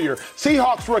peculiar.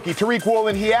 Seahawks rookie Tariq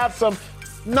Woolen, he had some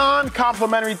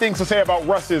non-complimentary things to say about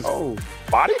Russ's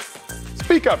body.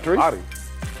 Speak up, Tariq. Body.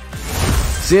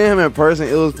 Seeing him in person,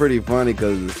 it was pretty funny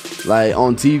because, like,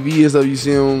 on TV and stuff, you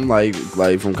see him, like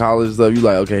from college and stuff, you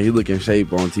like, okay, he look in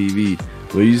shape on TV.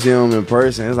 But you see him in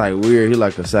person, it's like weird. He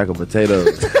like a sack of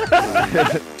potatoes.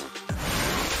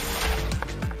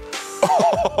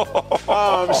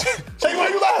 Shady, why are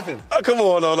you laughing? Come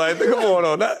on, though. Like, come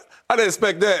on, though. I didn't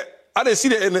expect that. I didn't see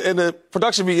that in the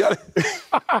production meeting.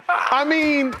 I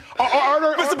mean, are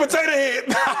there... Mr. Potato Head.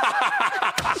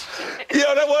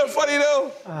 Yo, that wasn't funny,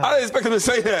 though. I didn't expect him to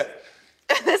say that.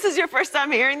 This is your first time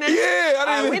hearing this? Yeah,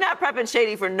 I didn't. We're not prepping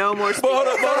Shady for no more speeches. But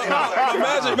hold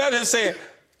on. Imagine him saying,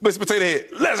 Mr. Potato Head,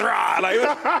 let's ride. Like,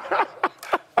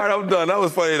 all right, I'm done. That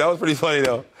was funny. That was pretty funny,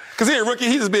 though. Because he's a rookie,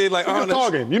 he's just being like, He's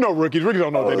talking. You know rookies. Rookies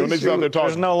don't know what they're doing. They just out there talking.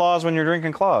 There's no laws when you're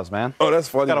drinking claws, man. Oh, that's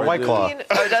funny. Got a White Claw.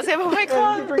 Oh, does he have a White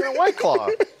Claw? You're drinking a White Claw.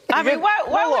 I mean, why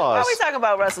are we talking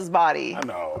about Russ's body? I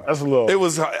know. That's a little...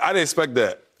 I didn't expect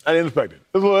that. I didn't expect it.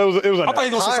 It was I thought he was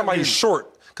going to say somebody who's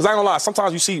short. Because I ain't going to lie,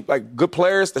 sometimes you see, like, good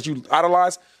players that you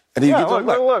idolize, and then you get to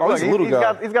Look, he's a little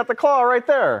guy. He's got the claw right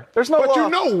there. There's no But law. you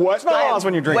know what? There's no laws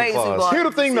when you're drinking Way too claws. long. Here's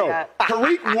the thing, See though. that?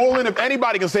 Tariq Woolen, if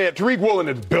anybody can say it, Tariq Woolen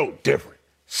is built different.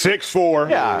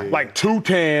 6'4", like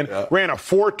 210, ran a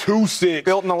 4.26.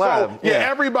 Built in the lab. So,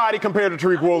 everybody compared to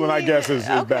Tariq Woolen, I guess, is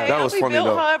bad. That was I'll be funny, built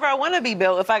though. however I want to be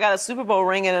built if I got a Super Bowl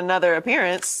ring and another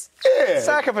appearance. Yeah.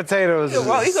 Sack of potatoes. You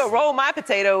can roll my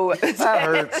potato. That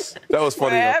hurts. That was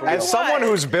funny. Wherever though. you As someone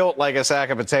who's built like a sack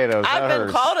of potatoes, I've that been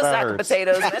hurts. called a That sack hurts. of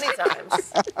potatoes many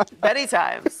times. Many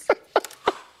times.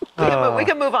 We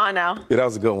can move on now. Yeah, that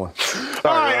was a good one.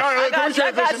 All right.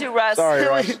 I got you, Russ. Sorry,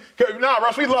 Russ. Nah,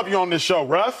 Russ, we love you on this show,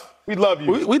 Russ. We love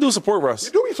you. We do support Russ.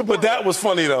 You do support But that Russ. was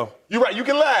funny, though. You're right. You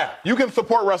can laugh. You can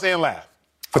support Russ and laugh.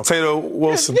 Potato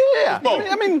Wilson. Yeah. Both.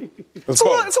 I mean, it's go.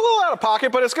 a little out of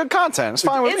pocket, but it's good content. It's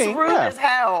fine with It's me. rude Yeah. as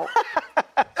hell.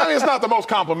 I mean, it's not the most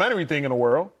complimentary thing in the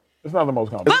world. It's not the most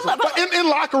complimentary. But- But in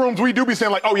locker rooms, we do be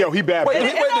saying, like, oh, yo, he bad. Wait,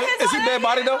 built. is he bad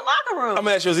body, though? Locker room. I'm going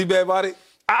to ask you, is he bad body?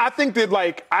 I think that,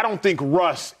 like, I don't think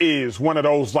Russ is one of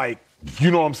those, like,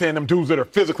 you know what I'm saying, them dudes that are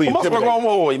physically intimidating.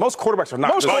 Most quarterbacks are not.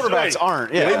 Most quarterbacks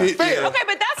aren't. Yeah. They need- Fair. Okay,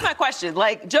 but that's my question.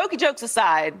 Like, jokes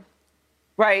aside,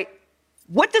 right?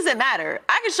 What does it matter?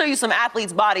 I can show you some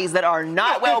athletes' bodies that are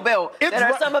not well built, that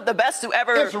are some of the best to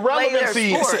ever It's play their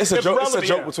relevancy. sport. It's a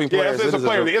joke between players. Yeah, it's a It is a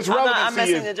player. joke. It's I'm relevancy.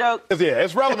 missing the joke.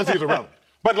 Its relevancy is irrelevant.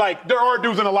 But, like, there are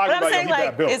dudes in the locker But room I'm saying, he bad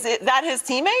like, built. is that his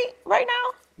teammate right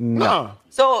now? No.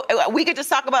 So we could just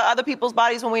talk about other people's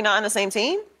bodies when we're not on the same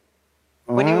team?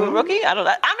 When you were a rookie? I don't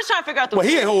know. I'm just trying to figure out the Well,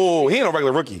 he ain't a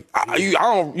regular rookie. I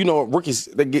don't, rookies,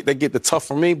 they get the tough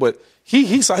from me, but he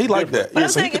like that. But Yeah, I'm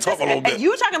so he saying, can if talk a little bit.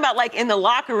 you talking about, like, in the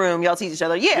locker room, y'all teach each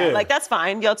other. Yeah, like, that's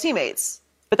fine. Y'all teammates.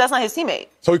 But that's not his teammate.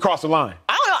 So he crossed the line.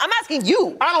 I don't know. I'm asking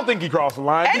you. I don't think he crossed the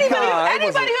line. Anybody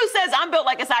because- who says I'm built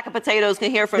like a sack of potatoes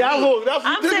can hear from me. I'm He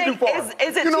took it saying, too far.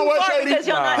 is it You know too what, far Shady? because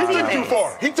y'all not He took it too teammates?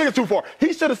 far. He took it too far.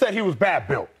 He should have said he was bad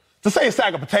built. To say a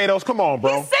sack of potatoes, come on,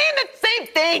 bro. He's saying the same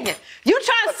thing. You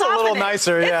trying to soften little it.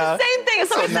 nicer, It's yeah. the same thing. If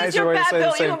somebody It's a says nicer you're way to bad say the built,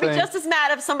 you're same going to be thing. just as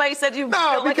mad if somebody said you No,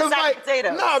 built like a because sack of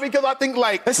potatoes. I think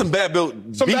like There's some bad built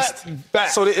Some beasts. bad-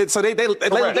 So they He laugh didn't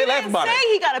about say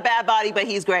it. he got a bad body, but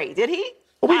he's great. Did he?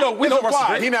 We know it's Russ is implied.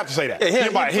 great. He didn't have to say that. Yeah, he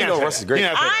didn't know say Russ that. is great. He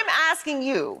didn't have to say I'm asking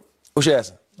you. What you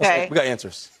asking? Okay. We got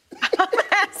answers. I'm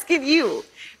asking you.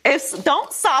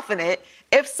 Don't soften it.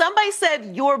 If somebody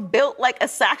said you're built like a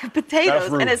sack of potatoes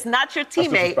rude. and it's not your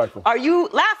teammate, disrespectful. are you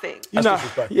laughing? You're not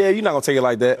gonna take it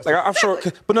like that. Like I'm sure,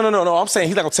 but no. I'm saying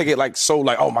he's not gonna take it like so.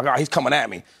 Like, oh my God, he's coming at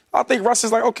me. I think Russ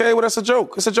is like, okay, well that's a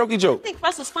joke. It's a jokey joke. I think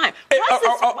Russ is fine. But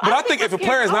I think if a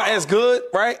player is not as good,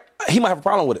 right, he might have a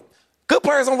problem with it. Good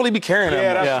players don't really be carrying that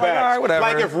Yeah, much. that's Like, facts. all right, whatever.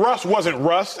 Like if Russ wasn't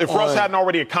Russ, if Russ hadn't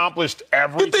already accomplished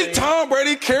everything. You think Tom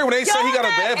Brady cared when they said he got a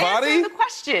bad body? The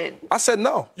question. I said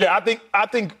no. Yeah, I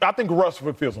think Russ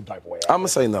would feel some type of way. I'm gonna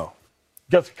say no.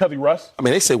 Just because he Russ? I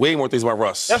mean, they say way more things about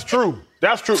Russ. That's true.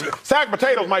 Sack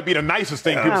potatoes might be the nicest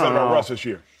thing people said about Russ this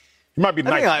year. He might be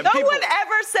nice. No one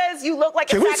ever says you look like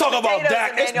a Can we sack talk of about potatoes,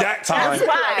 Dak? It's Emmanuel. Dak time. That's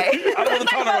why. I don't want to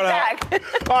talk about that.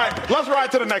 All right, let's ride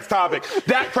to the next topic.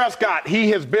 Dak Prescott, he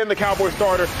has been the Cowboys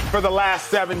starter for the last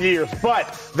 7 years, but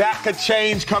that could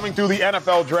change coming through the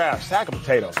NFL draft. Sack of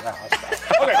potatoes. Wow, that's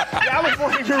bad. Okay, Dallas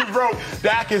Morning News wrote,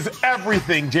 Dak is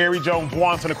everything Jerry Jones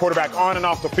wants in a quarterback on and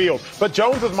off the field, but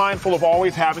Jones is mindful of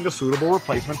always having a suitable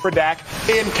replacement for Dak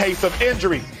in case of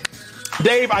injury.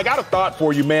 Dave, I got a thought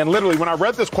for you, man. Literally, when I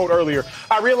read this quote earlier,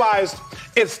 I realized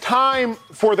It's time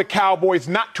for the Cowboys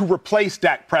not to replace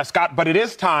Dak Prescott, but it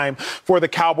is time for the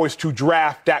Cowboys to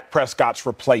draft Dak Prescott's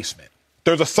replacement.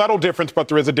 There's a subtle difference, but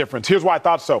there is a difference. Here's why I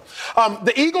thought so.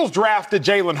 The Eagles drafted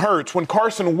Jalen Hurts when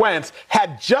Carson Wentz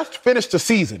had just finished a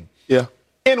season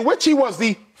in which he was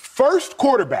the first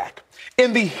quarterback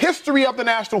in the history of the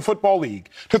National Football League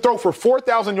to throw for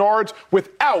 4,000 yards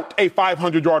without a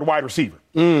 500-yard wide receiver.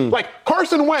 Like,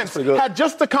 Carson Wentz had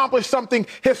just accomplished something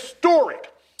historic.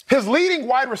 His leading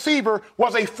wide receiver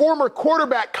was a former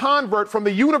quarterback convert from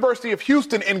the University of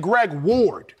Houston in Greg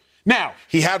Ward. Now,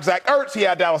 he had Zach Ertz, he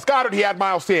had Dallas Goedert, he had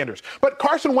Miles Sanders. But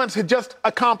Carson Wentz had just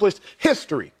accomplished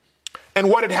history. And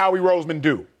what did Howie Roseman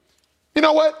do? You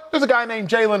know what? There's a guy named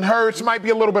Jalen Hurts. Might be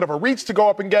a little bit of a reach to go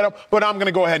up and get him, but I'm going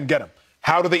to go ahead and get him.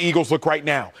 How do the Eagles look right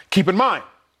now? Keep in mind,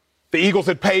 the Eagles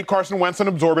had paid Carson Wentz an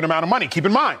absorbent amount of money. Keep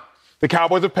in mind, the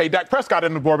Cowboys have paid Dak Prescott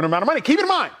an absorbent amount of money. Keep in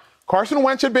mind, Carson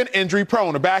Wentz had been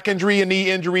injury-prone, a back injury, a knee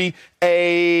injury,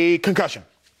 a concussion.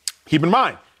 Keep in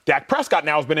mind, Dak Prescott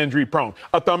now has been injury-prone,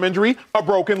 a thumb injury, a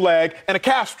broken leg, and a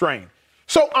calf strain.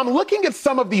 So I'm looking at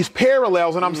some of these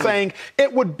parallels, and I'm saying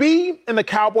it would be in the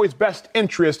Cowboys' best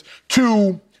interest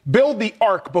to build the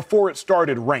ark before it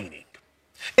started raining.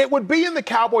 It would be in the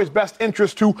Cowboys' best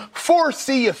interest to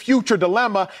foresee a future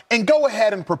dilemma and go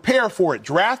ahead and prepare for it.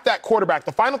 Draft that quarterback.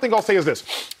 The final thing I'll say is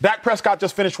this. Dak Prescott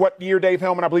just finished what year, Dave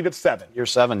Hellman? I believe it's 7. Year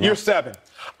 7, yeah. Year 7.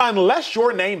 Unless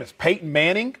your name is Peyton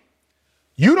Manning,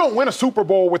 you don't win a Super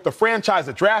Bowl with the franchise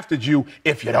that drafted you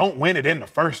if you don't win it in the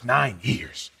first 9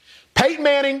 years. Peyton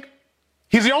Manning,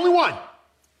 he's the only one.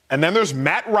 And then there's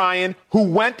Matt Ryan, who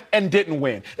went and didn't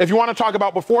win. If you want to talk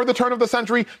about before the turn of the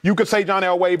century, you could say John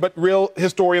Elway, but real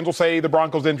historians will say the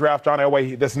Broncos didn't draft John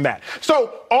Elway, this and that.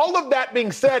 So all of that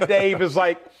being said, Dave, is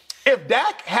like, if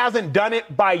Dak hasn't done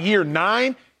it by year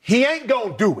 9, he ain't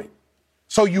going to do it.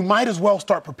 So you might as well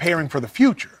start preparing for the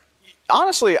future.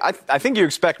 Honestly, I think you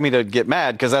expect me to get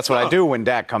mad because that's what I do when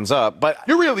Dak comes up. But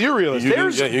you're realistic. You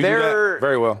do that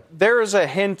very well. There is a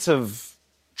hint of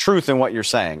truth in what you're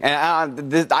saying.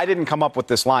 And I didn't come up with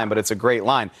this line, but it's a great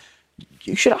line.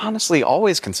 You should honestly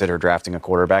always consider drafting a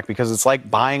quarterback because it's like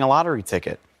buying a lottery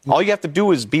ticket. All you have to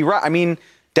do is be right. I mean,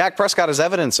 Dak Prescott is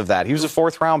evidence of that. He was a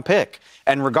 4th-round pick.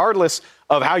 And regardless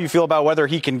of how you feel about whether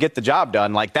he can get the job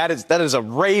done, like that is a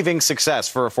raving success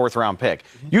for a 4th-round pick.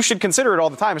 You should consider it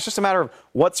all the time. It's just a matter of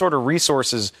what sort of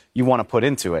resources you want to put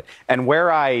into it. And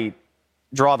where I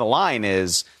draw the line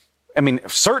is, I mean,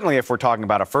 certainly if we're talking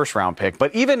about a 1st-round pick,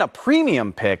 but even a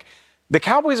premium pick, the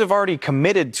Cowboys have already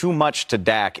committed too much to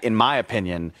Dak, in my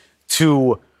opinion,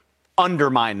 to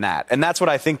undermine that. And that's what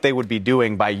I think they would be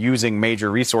doing by using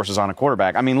major resources on a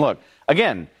quarterback. I mean, look,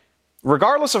 again,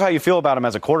 regardless of how you feel about him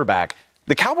as a quarterback,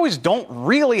 the Cowboys don't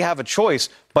really have a choice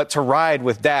but to ride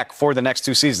with Dak for the next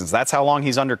 2 seasons. That's how long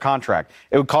he's under contract.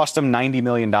 It would cost them $90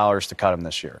 million to cut him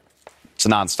this year. It's a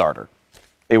non-starter.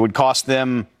 It would cost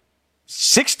them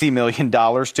 $60 million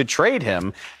to trade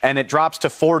him, and it drops to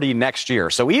 $40 next year.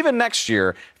 So even next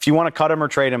year, if you want to cut him or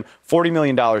trade him, $40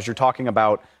 million, you're talking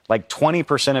about like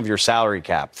 20% of your salary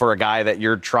cap for a guy that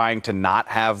you're trying to not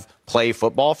have play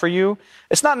football for you.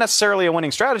 It's not necessarily a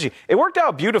winning strategy. It worked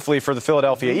out beautifully for the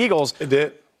Philadelphia Eagles. It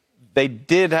did. They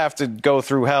did have to go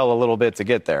through hell a little bit to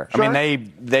get there. Sure. I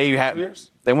mean, they went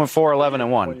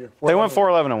 4-11-1. They went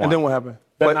 4-11-1. And then what happened?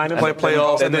 Play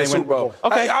playoffs and then Super Bowl.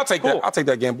 Okay, I'll take that. I'll take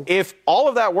that gamble. If all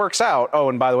of that works out,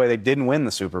 and by the way, they didn't win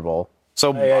the Super Bowl.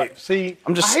 So see,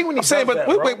 I'm just I hate when he saying, does but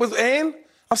that,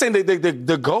 I'm saying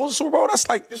the goal of the Super Bowl. That's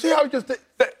like, you see how he just.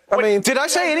 Did I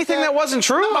say anything that wasn't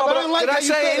true? Did I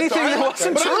say anything that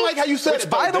wasn't true? But I like how you said it.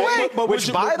 By the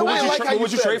way,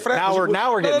 would you trade for that?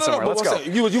 Now we're getting somewhere. Let's go.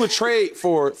 You would trade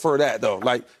for that though,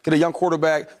 like get a young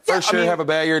quarterback first year, have a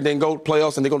bad year, then go to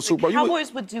playoffs and then go to Super Bowl.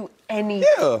 Cowboys would do anything.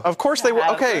 Yeah, of course they would.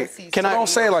 Okay, don't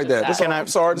say it like that. I'm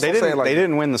sorry, they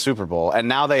didn't win the Super Bowl, and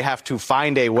now they have to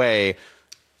find a way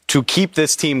to keep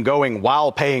this team going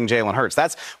while paying Jalen Hurts.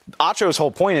 That's Acho's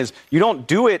whole point is you don't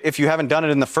do it if you haven't done it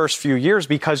in the first few years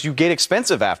because you get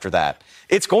expensive after that.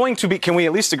 It's going to be, can we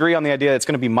at least agree on the idea that it's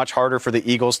going to be much harder for the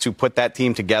Eagles to put that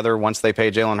team together once they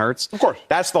pay Jalen Hurts? Of course.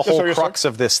 That's the whole crux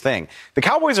of this thing. The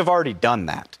Cowboys have already done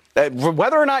that.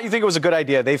 Whether or not you think it was a good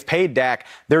idea, they've paid Dak.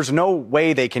 There's no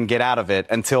way they can get out of it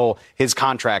until his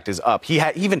contract is up. He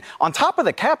had even on top of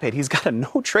the cap hit, he's got a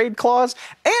no trade clause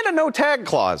and a no tag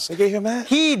clause. They gave him that?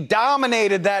 He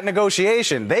dominated that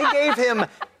negotiation. They gave him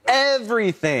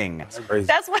everything. That's crazy.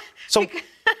 That's what. So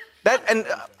that and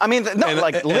I mean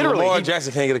literally, Lamar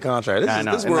Jackson can't get a contract.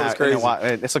 This world is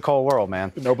crazy. It's a cold world,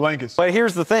 man. No blankets. But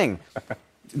here's the thing.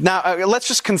 Now, let's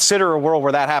just consider a world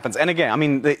where that happens. And again, I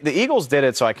mean, the Eagles did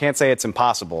it, so I can't say it's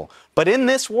impossible. But in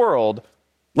this world,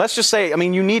 let's just say, I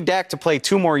mean, you need Dak to play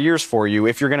 2 more years for you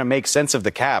if you're going to make sense of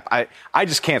the cap. I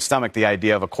just can't stomach the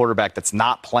idea of a quarterback that's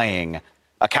not playing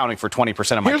accounting for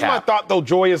 20% of my Here's cap. my thought, though,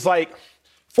 Joy, is like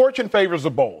fortune favors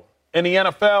the bold. In the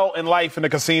NFL, in life, in the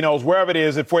casinos, wherever it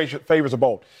is, it favors the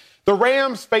bold. The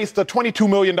Rams faced a $22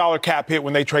 million cap hit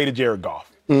when they traded Jared Goff.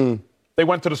 They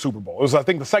went to the Super Bowl. It was, I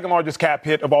think, the second largest cap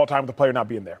hit of all time with the player not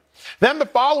being there. Then the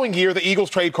following year, the Eagles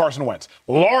trade Carson Wentz.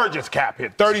 Largest cap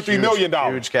hit, $33 million.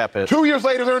 Huge cap hit. 2 years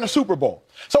later, they're in the Super Bowl.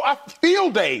 So I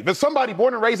feel, Dave, as somebody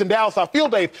born and raised in Dallas, I feel,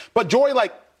 Dave, but Joy,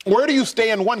 like, where do you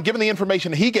stand, one, given the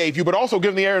information he gave you, but also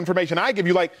given the information I give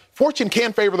you? Like, fortune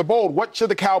can favor the bold. What should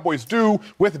the Cowboys do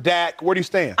with Dak? Where do you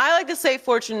stand? I like to say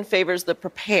fortune favors the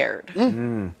prepared.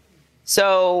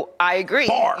 So I agree.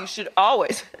 You should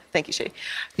always, thank you, Shady.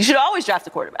 You should always draft a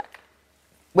quarterback.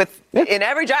 In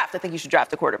every draft, I think you should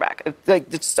draft a quarterback. Like,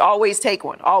 just always take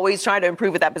one. Always try to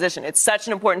improve at that position. It's such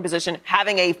an important position.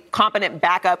 Having a competent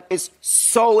backup is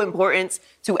so important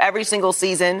to every single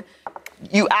season.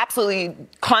 You absolutely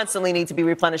constantly need to be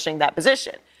replenishing that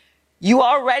position. You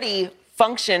already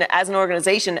function as an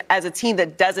organization, as a team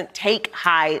that doesn't take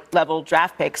high-level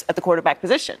draft picks at the quarterback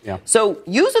position. Yeah. So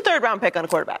use a third-round pick on a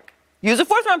quarterback. Use a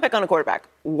fourth-round pick on a quarterback.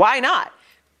 Why not?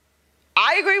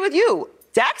 I agree with you.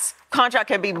 Dak's contract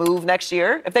can be moved next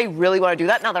year if they really want to do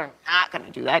that. Now, they're not going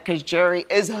to do that because Jerry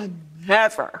is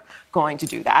never going to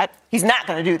do that. He's not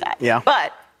going to do that. Yeah.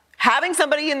 But having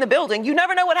somebody in the building, you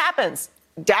never know what happens.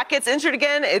 Dak gets injured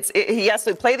again. He has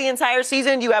to play the entire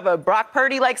season. You have a Brock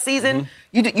Purdy-like season.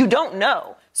 You don't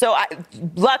know. So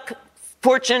luck,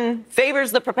 fortune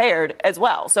favors the prepared as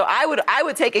well. So I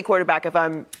would take a quarterback if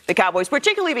I'm the Cowboys,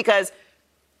 particularly because,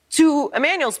 to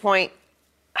Emmanuel's point,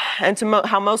 and to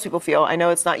how most people feel, I know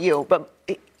it's not you, but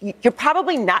you're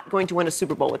probably not going to win a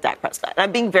Super Bowl with Dak Prescott.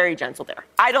 I'm being very gentle there.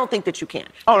 I don't think that you can.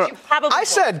 Oh, no. You probably I won't.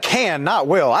 said can, not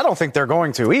will. I don't think they're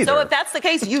going to either. So if that's the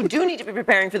case, you do need to be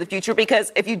preparing for the future,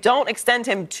 because if you don't extend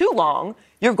him too long,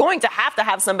 you're going to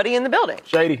have somebody in the building.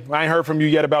 Shady, I ain't heard from you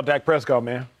yet about Dak Prescott,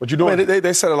 man. What you doing?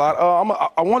 They said a lot.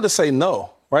 I wanted to say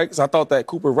no, right? Because I thought that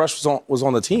Cooper Rush was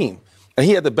on the team, and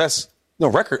he had the best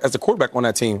record as a quarterback on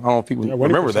that team. I don't know if people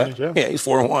remember that. Yeah, he's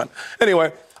 4-1.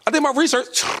 Anyway, I did my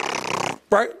research,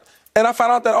 right? And I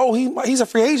found out that, he's a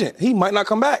free agent. He might not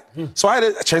come back. So I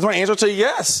had to change my answer to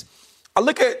yes. I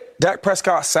look at Dak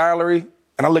Prescott's salary,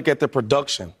 and I look at the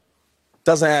production.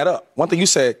 Doesn't add up. One thing you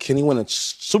said, can he win a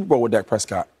Super Bowl with Dak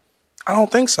Prescott? I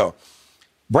don't think so.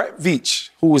 Brett Veach,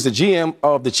 who was the GM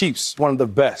of the Chiefs, one of the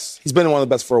best. He's been one of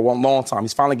the best for a long time.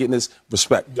 He's finally getting his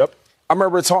respect. Yep. I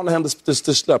remember talking to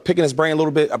him, picking his brain a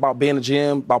little bit about being a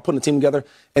GM, about putting a team together.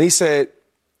 And he said,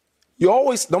 you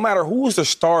always, no matter who's the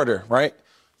starter, right,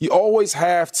 you always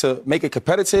have to make it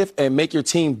competitive and make your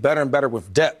team better and better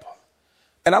with depth.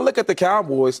 And I look at the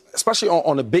Cowboys, especially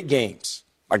on the big games,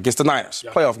 like against the Niners,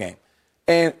 playoff game.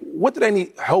 And what do they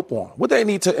need help on? What do they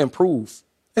need to improve?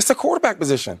 It's the quarterback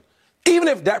position. Even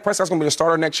if Dak Prescott's going to be a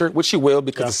starter next year, which he will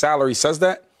because the salary says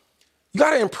that, you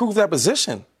got to improve that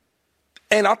position.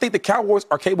 And I think the Cowboys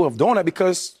are capable of doing that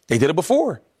because they did it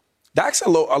before. Dak's a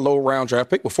low round draft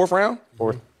pick, but fourth round.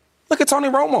 Look at Tony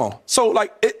Romo. So,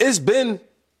 it's been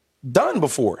done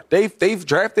before. They've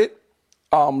drafted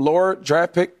lower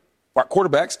draft pick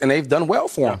quarterbacks, and they've done well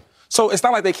for him. So it's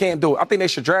not like they can't do it. I think they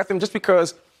should draft him just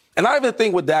because. And I even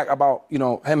think with Dak about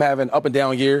him having up and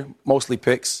down year, mostly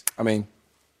picks. I mean,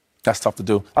 that's tough to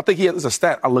do. I think there's a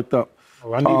stat I looked up.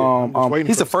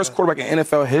 He's the first quarterback in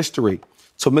NFL history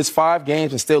to miss 5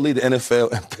 games and still lead the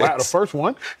NFL in picks. Wow, the first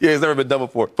one? Yeah, it's never been done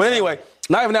before. But anyway,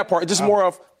 not even that part. It's just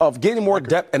more of getting more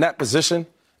depth in that position.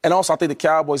 And also, I think the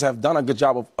Cowboys have done a good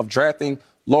job of drafting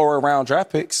lower round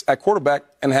draft picks at quarterback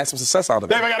and had some success out of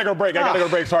it. Dave, I got to go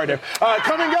break. Sorry, Dave.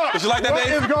 Coming up, Did you like that, what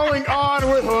Dave? is going on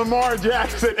with Lamar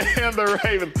Jackson and the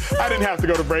Ravens? I didn't have to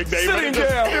go to break, Dave.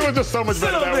 It was just so much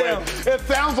better that way. It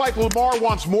sounds like Lamar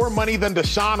wants more money than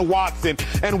Deshaun Watson,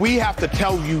 and we have to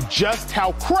tell you just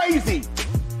how crazy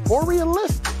or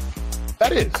realistic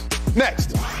that is.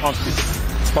 Next on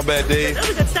Speed. My bad, Dave. That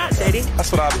was a good start, Shady.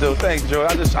 That's what I do. Thanks, Joe.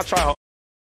 I try hard.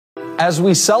 As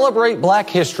we celebrate Black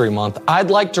History Month,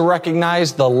 I'd like to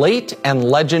recognize the late and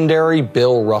legendary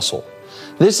Bill Russell.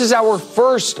 This is our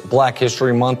first Black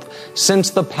History Month since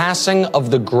the passing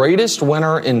of the greatest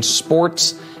winner in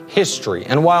sports history.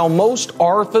 And while most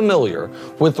are familiar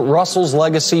with Russell's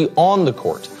legacy on the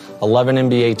court, 11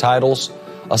 NBA titles,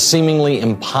 a seemingly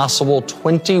impossible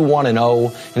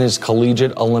 21-0 in his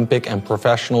collegiate, Olympic, and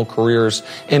professional careers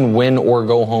in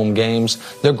win-or-go-home games,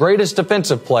 the greatest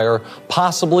defensive player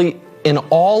possibly in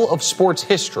all of sports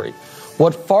history.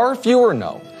 What far fewer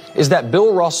know is that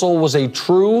Bill Russell was a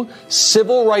true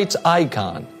civil rights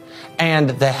icon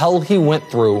and the hell he went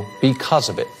through because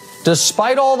of it.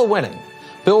 Despite all the winning,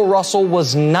 Bill Russell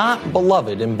was not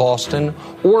beloved in Boston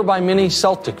or by many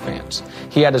Celtic fans.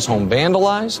 He had his home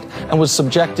vandalized and was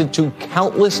subjected to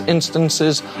countless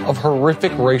instances of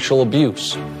horrific racial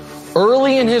abuse.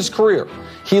 Early in his career,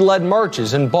 he led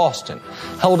marches in Boston,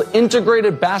 held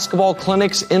integrated basketball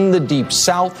clinics in the Deep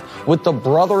South with the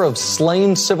brother of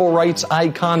slain civil rights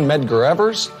icon Medgar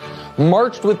Evers,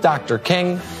 marched with Dr.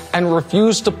 King, and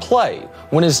refused to play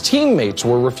when his teammates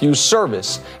were refused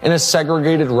service in a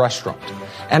segregated restaurant,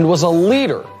 and was a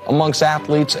leader amongst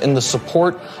athletes in the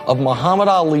support of Muhammad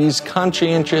Ali's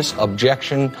conscientious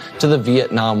objection to the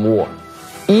Vietnam War.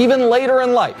 Even later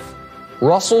in life,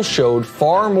 Russell showed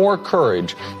far more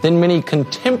courage than many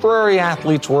contemporary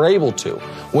athletes were able to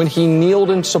when he kneeled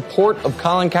in support of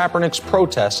Colin Kaepernick's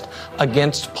protest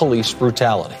against police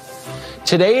brutality.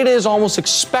 Today, it is almost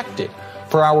expected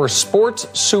for our sports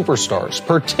superstars,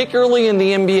 particularly in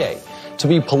the NBA, to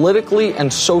be politically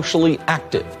and socially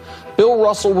active. Bill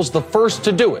Russell was the first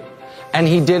to do it, and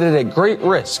he did it at great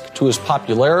risk to his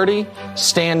popularity,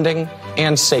 standing,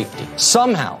 and safety.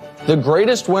 Somehow, the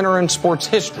greatest winner in sports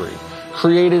history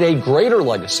created a greater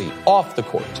legacy off the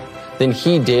court than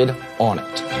he did on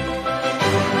it.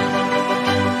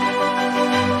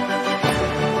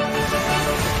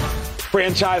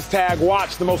 Franchise tag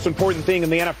watch, the most important thing in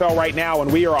the NFL right now,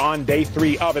 and we are on day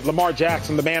 3 of it. Lamar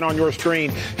Jackson, the man on your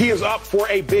screen, he is up for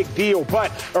a big deal, but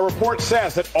a report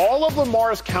says that all of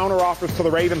Lamar's counteroffers to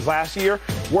the Ravens last year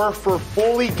were for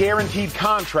fully guaranteed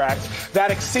contracts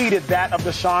that exceeded that of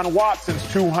Deshaun Watson's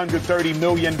 $230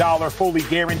 million fully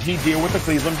guaranteed deal with the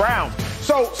Cleveland Browns.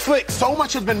 So, Slick, so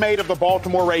much has been made of the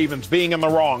Baltimore Ravens being in the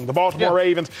wrong. The Baltimore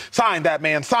Ravens signed that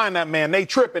man, they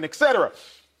tripping, etc.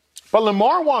 But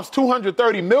Lamar wants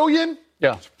 $230 million.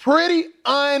 Yeah. It's pretty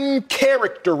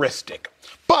uncharacteristic.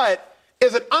 But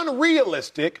is it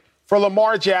unrealistic for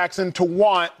Lamar Jackson to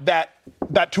want that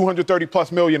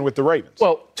 $230+ million with the Ravens?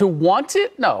 Well, to want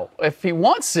it? No. If he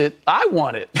wants it, I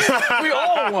want it. We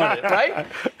all want it, right?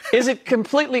 Is it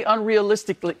completely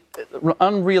unrealistic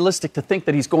to think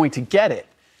that he's going to get it?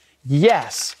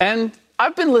 Yes. And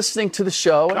I've been listening to the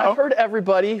show, and I've heard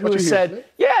everybody who has said,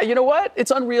 yeah, you know what? It's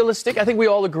unrealistic. I think we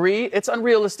all agree. It's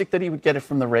unrealistic that he would get it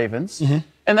from the Ravens. Mm-hmm.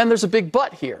 And then there's a big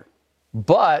but here.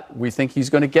 But we think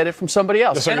he's going to get it from somebody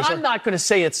else. And I'm not going to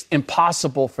say it's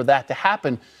impossible for that to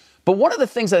happen. But one of the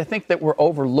things that I think that we're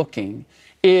overlooking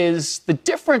is the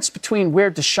difference between where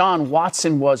Deshaun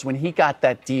Watson was when he got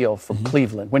that deal from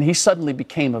Cleveland, when he suddenly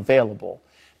became available,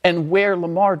 and where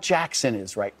Lamar Jackson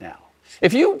is right now.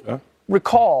 If you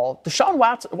recall, Deshaun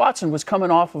Watson was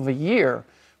coming off of a year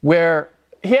where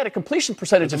he had a completion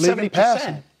percentage of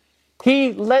 70%.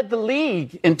 He led the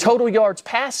league in total yards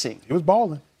passing. He was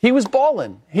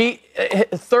balling.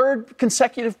 Third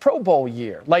consecutive Pro Bowl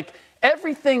year. Like,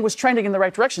 everything was trending in the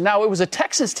right direction. Now, it was a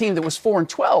Texans team that was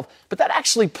 4-12, but that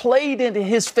actually played into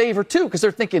his favor, too, because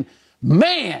they're thinking,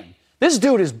 man, this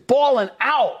dude is balling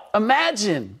out.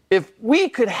 Imagine if we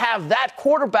could have that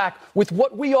quarterback with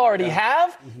what we already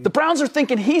have. The Browns are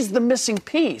thinking he's the missing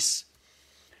piece.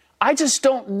 I just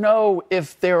don't know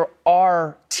if there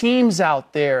are teams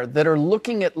out there that are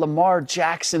looking at Lamar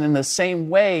Jackson in the same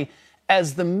way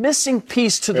as the missing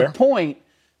piece to the point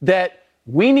that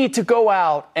we need to go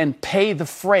out and pay the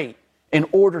freight in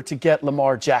order to get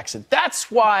Lamar Jackson. That's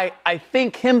why I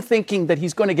think him thinking that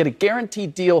he's going to get a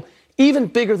guaranteed deal even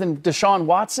bigger than Deshaun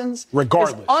Watson's,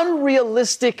 regardless, is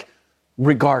unrealistic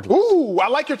regardless. Ooh, I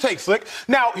like your take, Slick.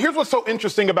 Now, here's what's so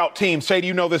interesting about teams. Shady,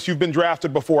 you know this. You've been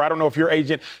drafted before. I don't know if your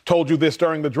agent told you this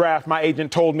during the draft. My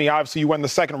agent told me, obviously, you went in the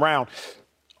second round.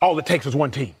 All it takes is one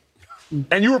team.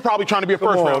 And you were probably trying to be a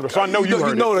first rounder, so I know you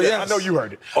heard it. Yes. I know you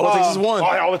heard it. All it takes is one.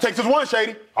 All it takes is one,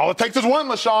 Shady. All it takes is one,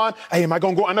 LaShawn. Hey, am I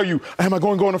going to go? I know you. Am I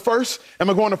going to go in the first? Am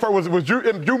I going to first? Was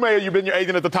Drew Mayer, you've been your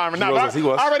agent at the time or not? He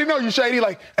was. I already know you, Shady.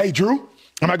 Like, hey, Drew,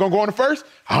 am I going to go in the first?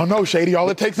 I don't know, Shady. All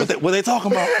it takes is... What are they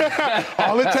talking about?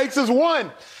 All it takes is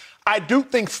one. I do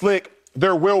think, Slick,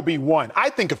 there will be one.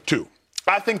 I think of two.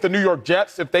 I think the New York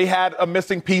Jets, if they had a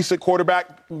missing piece at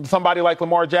quarterback, somebody like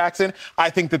Lamar Jackson,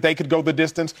 I think that they could go the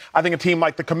distance. I think a team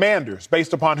like the Commanders,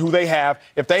 based upon who they have,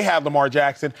 if they had Lamar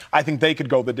Jackson, I think they could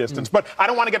go the distance. But I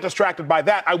don't want to get distracted by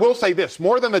that. I will say this,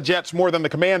 more than the Jets, more than the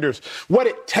Commanders, what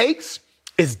it takes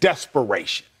is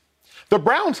desperation. The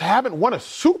Browns haven't won a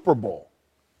Super Bowl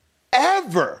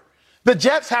ever. The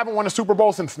Jets haven't won a Super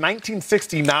Bowl since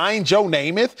 1969, Joe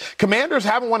Namath. Commanders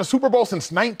haven't won a Super Bowl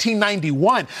since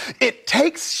 1991. It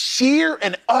takes sheer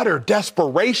and utter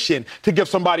desperation to give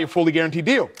somebody a fully guaranteed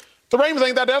deal. The Ravens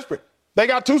ain't that desperate. They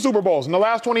got 2 Super Bowls in the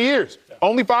last 20 years.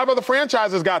 Only 5 other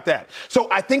franchises got that. So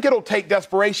I think it'll take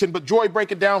desperation. But Joy,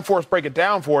 break it down for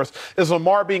us. Is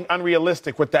Lamar being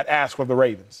unrealistic with that ask of the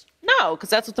Ravens? No, because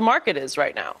that's what the market is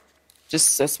right now.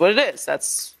 Just that's what it is.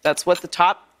 That's what the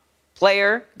top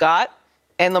player got,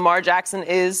 and Lamar Jackson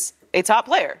is a top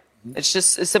player. It's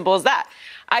just as simple as that.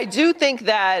 I do think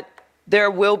that there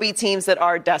will be teams that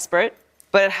are desperate,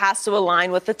 but it has to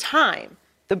align with the time.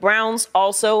 The Browns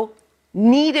also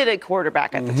needed a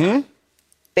quarterback at the time.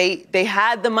 They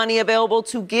had the money available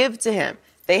to give to him.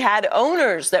 They had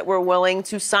owners that were willing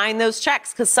to sign those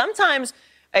checks, because sometimes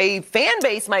a fan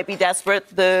base might be desperate,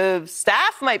 the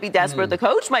staff might be desperate, the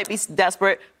coach might be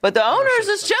desperate, but the owners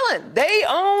is chilling. They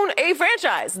own a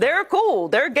franchise. They're cool.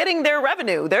 They're getting their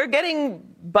revenue. They're getting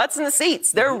butts in the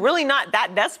seats. They're really not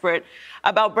that desperate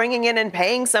about bringing in and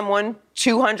paying someone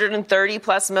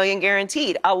 $230+ million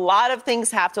guaranteed. A lot of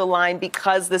things have to align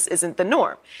because this isn't the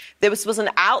norm. This was an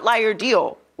outlier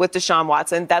deal with Deshaun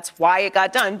Watson. That's why it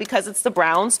got done, because it's the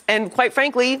Browns. And quite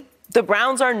frankly, the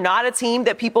Browns are not a team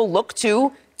that people look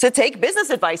to take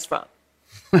business advice from.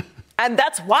 And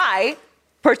that's why,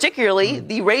 particularly,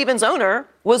 the Ravens owner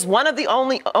was one of the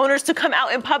only owners to come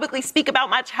out and publicly speak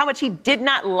about how much he did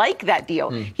not like that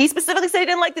deal. He specifically said he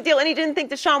didn't like the deal, and he didn't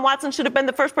think Deshaun Watson should have been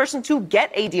the first person to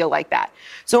get a deal like that.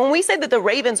 So when we say that the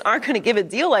Ravens aren't going to give a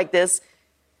deal like this,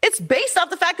 it's based off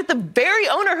the fact that the very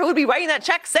owner who would be writing that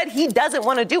check said he doesn't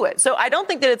want to do it. So I don't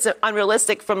think that it's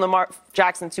unrealistic from Lamar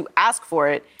Jackson to ask for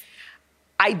it.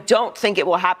 I don't think it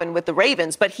will happen with the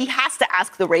Ravens, but he has to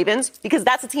ask the Ravens because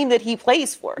that's a team that he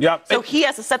plays for. Yep. So he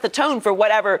has to set the tone for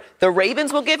whatever the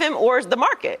Ravens will give him or the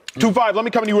market. 2-5, let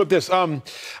me come to you with this.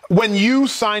 When you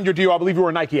signed your deal, I believe you were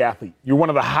a Nike athlete. You're one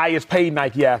of the highest paid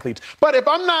Nike athletes. But if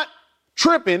I'm not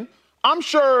tripping, I'm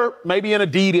sure maybe an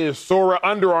Adidas, Sora,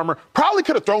 Under Armour probably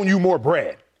could have thrown you more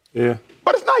bread. Yeah.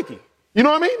 But it's Nike. You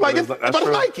know what I mean? Like, That's it's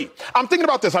true. Nike. I'm thinking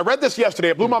about this. I read this yesterday.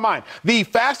 It blew my mind. The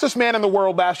fastest man in the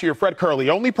world last year, Fred Curley,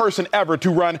 only person ever to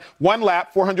run one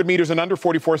lap, 400 meters in under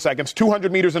 44 seconds, 200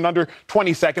 meters in under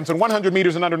 20 seconds, and 100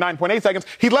 meters in under 9.8 seconds.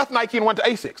 He left Nike and went to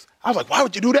ASICS. I was like, why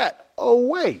would you do that? Oh,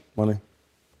 wait. Money.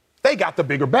 They got the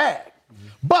bigger bag.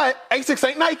 But ASICS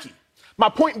ain't Nike. My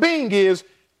point being is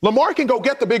Lamar can go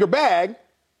get the bigger bag,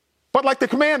 but like the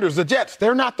Commanders, the Jets,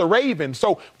 they're not the Ravens.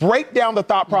 So break down the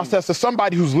thought process to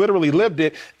somebody who's literally lived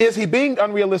it. Is he being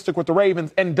unrealistic with the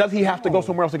Ravens, and does he have to go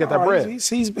somewhere else to get that bread?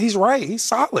 He's right. He's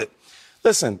solid.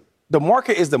 Listen, the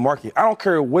market is the market. I don't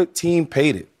care what team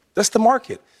paid it. That's the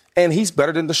market. And he's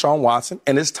better than Deshaun Watson,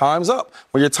 and his time's up.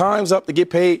 When your time's up to get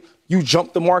paid, you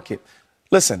jump the market.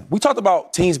 Listen, we talked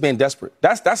about teams being desperate.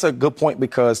 That's a good point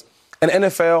because in the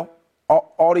NFL,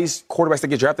 all these quarterbacks that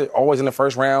get drafted always in the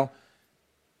first round,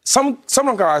 some of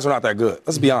them guys are not that good.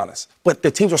 Let's be honest. But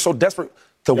the teams are so desperate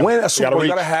to win a Super Bowl. You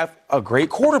got to have a great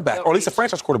quarterback, or at least a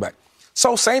franchise quarterback.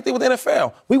 So same thing with the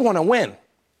NFL. We want to win.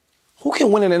 Who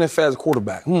can win in the NFL as a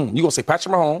quarterback? You gonna say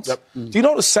Patrick Mahomes? Yep. Do you know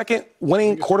who the second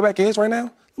winning quarterback is right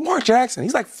now? Lamar Jackson.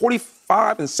 He's like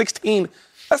 45-16.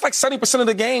 That's like 70% of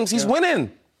the games he's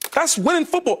winning. That's winning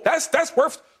football. That's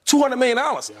worth $200 million.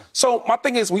 Yeah. So my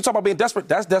thing is, when you talk about being desperate,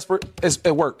 that's desperate.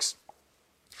 It works.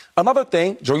 Another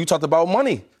thing, Joe, you talked about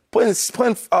money. Putting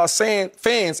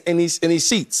fans in these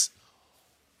seats.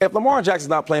 If Lamar Jackson's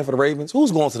not playing for the Ravens,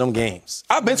 who's going to them games?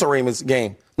 I've been to a Ravens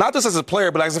game, not just as a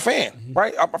player, but as a fan,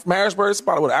 right? I'm from Harrisburg. It's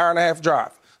about an hour and a half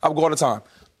drive. I would go all the time.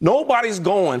 Nobody's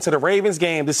going to the Ravens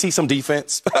game to see some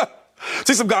defense,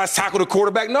 see some guys tackle the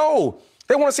quarterback. No,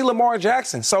 they want to see Lamar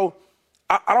Jackson. So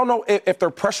I don't know if they're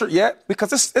pressured yet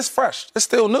because it's fresh. It's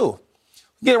still new.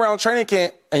 You get around training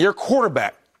camp and your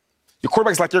quarterback's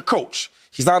like your coach.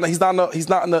 He's not in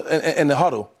the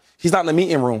huddle. He's not in the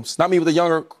meeting rooms. Not me with the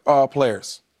younger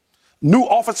players. New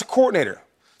offensive coordinator.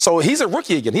 So he's a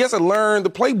rookie again. He has to learn the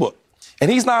playbook.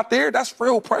 And he's not there. That's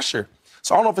real pressure.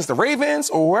 So I don't know if it's the Ravens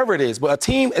or whoever it is, but a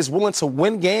team is willing to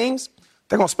win games.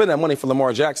 They're going to spend that money for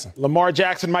Lamar Jackson. Lamar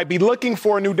Jackson might be looking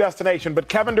for a new destination, but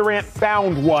Kevin Durant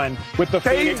found one with the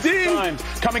Phoenix Suns.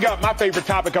 Coming up, my favorite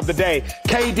topic of the day,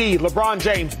 KD, LeBron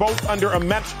James, both under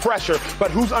immense pressure,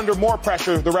 but who's under more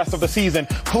pressure the rest of the season?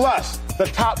 Plus, the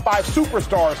top 5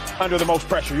 superstars under the most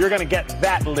pressure. You're going to get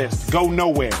that list. Go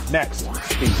nowhere. Next.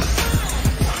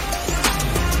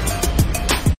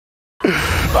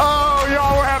 Oh,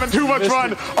 y'all, we're having too much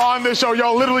fun on this show.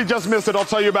 Y'all literally just missed it. I'll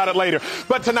tell you about it later.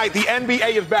 But tonight, the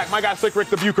NBA is back. My guy, Slick Rick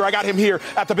the Bucher, I got him here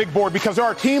at the big board because there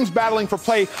are teams battling for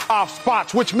playoff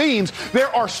spots, which means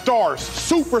there are stars,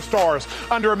 superstars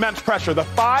under immense pressure. The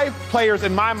 5 players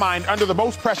in my mind under the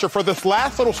most pressure for this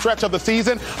last little stretch of the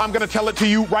season, I'm going to tell it to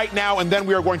you right now, and then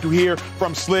we are going to hear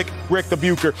from Slick Rick the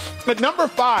Bucher. At number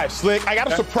 5, Slick, I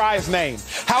got a surprise name.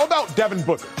 How about Devin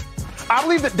Booker? I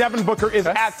believe that Devin Booker is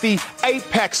at the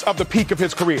apex of the peak of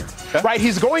his career, right?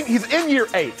 He's in year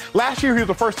 8. Last year, he was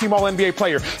a first-team All-NBA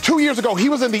player. 2 years ago, he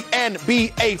was in the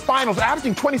NBA Finals,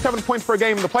 averaging 27 points per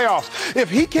game in the playoffs. If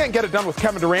he can't get it done with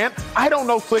Kevin Durant, I don't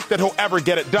know, Slick, that he'll ever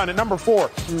get it done. At number 4,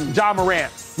 Ja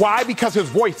Morant. Why? Because his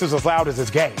voice is as loud as his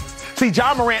game. See,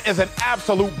 Ja Morant is an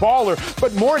absolute baller,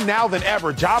 but more now than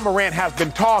ever, Ja Morant has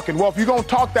been talking. Well, if you're going to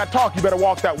talk that talk, you better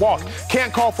walk that walk.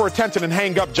 Can't call for attention and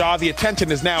hang up, Ja. The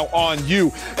attention is now on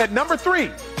you. At number 3,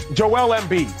 Joel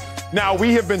Embiid. Now,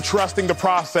 we have been trusting the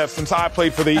process since I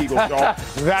played for the Eagles, y'all.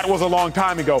 That was a long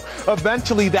time ago.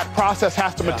 Eventually, that process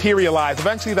has to materialize.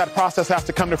 Eventually, that process has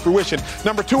to come to fruition.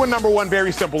 Number 2 and number 1,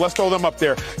 very simple. Let's throw them up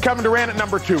there. Kevin Durant at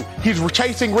number 2. He's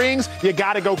chasing rings. You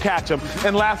got to go catch him.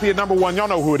 And lastly, at number 1, y'all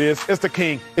know who it is. It's the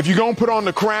king. If you're going to put on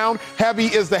the crown, heavy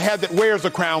is the head that wears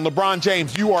the crown. LeBron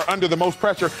James, you are under the most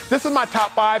pressure. This is my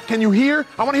top 5. Can you hear?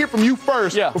 I want to hear from you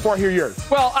first before I hear yours.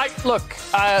 Well, I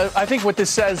think what this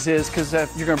says is, because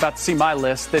you're about to see my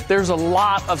list, that there's a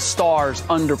lot of stars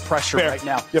under pressure right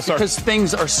now. Yes, sir. Because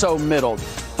things are so middled.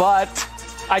 But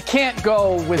I can't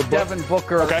go with Devin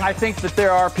Booker. Okay. I think that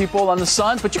there are people on the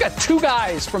Suns, but you got 2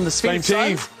 guys from the Phoenix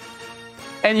Suns.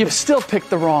 And you still picked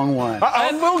the wrong one.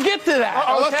 And we'll get to that.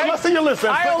 Okay? Let's see your list.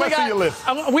 Let's see your list.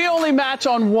 We only match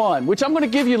on 1, which I'm going to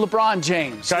give you LeBron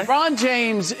James. Okay. LeBron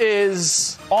James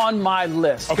is on my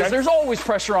list. Because there's always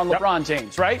pressure on LeBron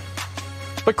James, right?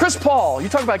 But Chris Paul, you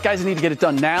talk about guys that need to get it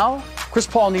done now. Chris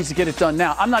Paul needs to get it done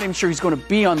now. I'm not even sure he's going to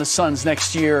be on the Suns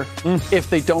next year if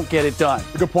they don't get it done.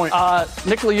 Good point.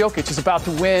 Nikola Jokic is about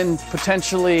to win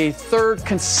potentially 3rd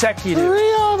consecutive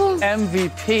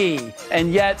MVP,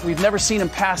 and yet we've never seen him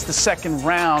pass the 2nd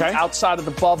round outside of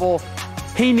the bubble.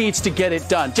 He needs to get it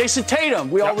done. Jason Tatum,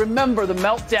 we all remember the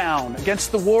meltdown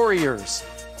against the Warriors.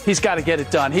 He's got to get it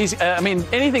done.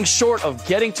 Anything short of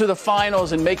getting to the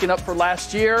finals and making up for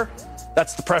last year,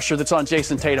 that's the pressure that's on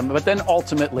Jason Tatum. But then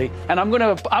ultimately, and I'm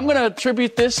gonna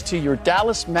attribute this to your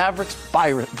Dallas Mavericks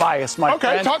bias, my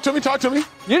friend. Okay, talk to me.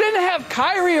 You didn't have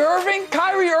Kyrie Irving.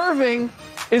 Kyrie Irving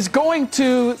is going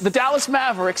to the Dallas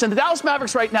Mavericks, and the Dallas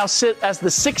Mavericks right now sit as the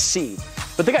 6th seed.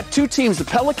 But they got 2 teams, the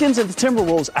Pelicans and the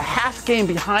Timberwolves, a half game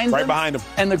behind them. Right behind them.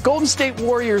 And the Golden State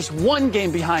Warriors 1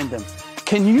 game behind them.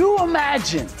 Can you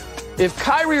imagine if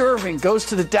Kyrie Irving goes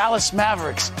to the Dallas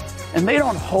Mavericks and they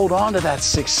don't hold on to that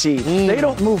 6th seed? They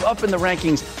don't move up in the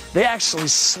rankings. They actually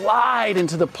slide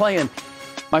into the play-in.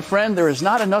 My friend, there is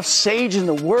not enough sage in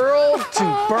the world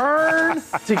to burn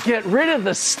to get rid of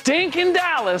the stink in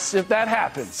Dallas if that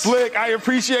happens. Slick, I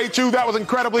appreciate you. That was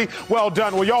incredibly well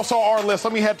done. Well, y'all saw our list.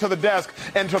 Let me head to the desk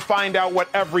and to find out what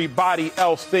everybody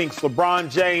else thinks. LeBron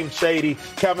James, Shady,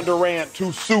 Kevin Durant, 2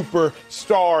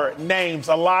 superstar names.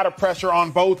 A lot of pressure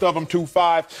on both of them,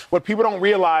 2-5. What people don't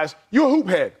realize, you're a hoop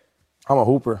head. I'm a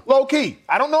hooper. Low key.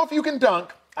 I don't know if you can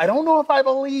dunk. I don't know if I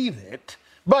believe it.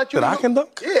 But I can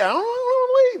dunk? Yeah, I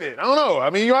don't believe it. I don't know. I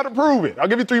mean, you have to prove it. I'll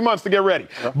give you 3 months to get ready.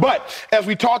 But as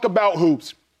we talk about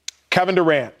hoops, Kevin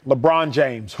Durant, LeBron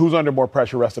James, who's under more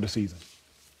pressure rest of the season?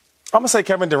 I'm going to say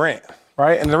Kevin Durant,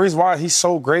 right? And the reason why he's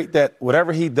so great that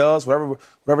whatever he does,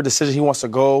 whatever decision he wants to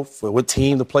go for, what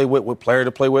team to play with, what player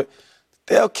to play with,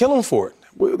 they'll kill him for it.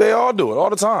 They all do it all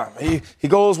the time. He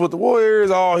goes with the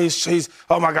Warriors.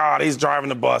 Oh my God, he's driving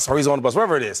the bus or he's on the bus,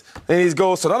 whatever it is. Then he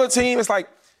goes to another team. It's like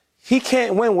he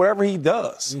can't win whatever he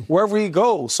does, wherever he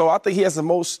goes. So I think he has the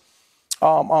most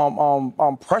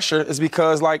pressure is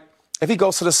because, like, if he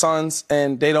goes to the Suns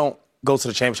and they don't go to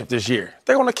the championship this year,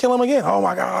 they're going to kill him again. Oh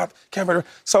my God, Kevin Durant.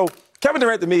 So Kevin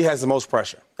Durant to me has the most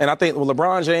pressure. And I think with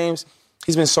LeBron James,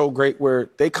 he's been so great where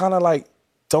they kind of like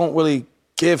don't really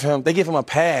give him a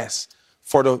pass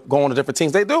for going to different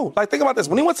teams. They do. Like, think about this.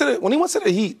 When he went to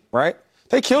the Heat, right?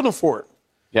 They killed him for it.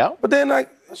 Yeah. But then, like,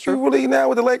 really now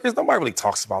with the Lakers, nobody really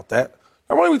talks about that.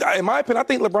 In my opinion, I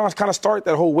think LeBron's kind of started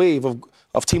that whole wave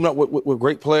of teaming up with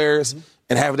great players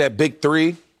and having that big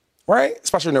 3, right?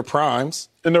 Especially in their primes.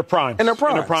 In their primes. He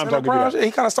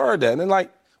kind of started that. And then,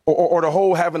 like,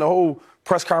 or having the whole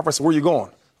press conference, where you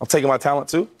going? I'm taking my talent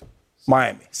to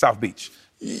Miami, South Beach.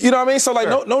 You know what I mean? So, like,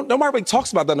 nobody really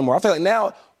talks about that anymore. I feel like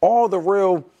now all the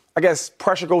real, I guess,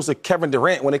 pressure goes to Kevin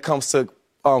Durant when it comes to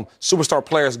superstar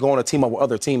players going to team up with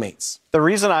other teammates. The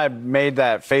reason I made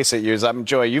that face at you is,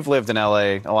 Joey, you've lived in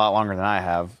L.A. a lot longer than I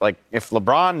have. Like, if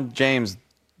LeBron James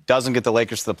doesn't get the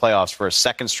Lakers to the playoffs for a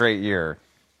 2nd straight year,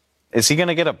 is he going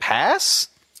to get a pass?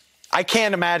 I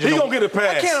can't imagine. He's going to get a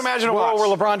pass. I can't imagine a world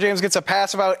where LeBron James gets a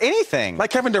pass about anything.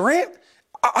 Like Kevin Durant?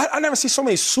 I never see so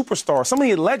many superstars, so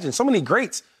many legends, so many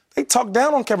greats. They talk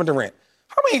down on Kevin Durant.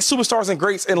 How many superstars and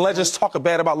greats and legends talk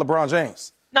bad about LeBron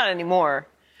James? Not anymore.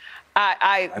 But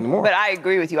I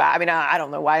agree with you. I mean, I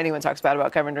don't know why anyone talks bad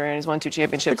about Kevin Durant. He's won 2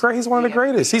 championships. He's one of the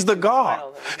greatest. He's the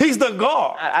god. He's the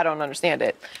god. I don't understand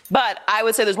it. But I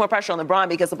would say there's more pressure on LeBron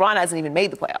because LeBron hasn't even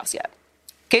made the playoffs yet.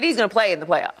 KD's going to play in the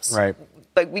playoffs. Right.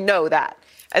 Like, we know that.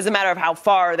 As a matter of how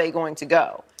far are they going to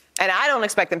go. And I don't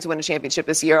expect them to win a championship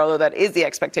this year, although that is the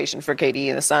expectation for KD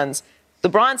and the Suns.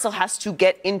 LeBron still has to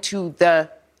get into the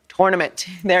tournament.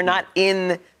 They're not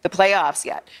in the playoffs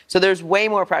yet. So there's way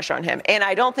more pressure on him. And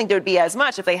I don't think there'd be as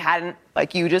much if they hadn't,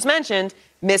 like you just mentioned,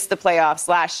 missed the playoffs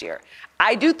last year.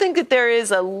 I do think that there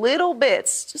is a little bit,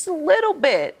 just a little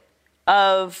bit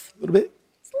of... A little bit?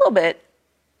 Just a little bit.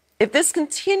 If this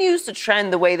continues to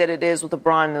trend the way that it is with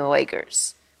LeBron and the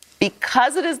Lakers,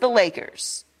 because it is the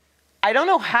Lakers, I don't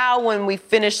know how when we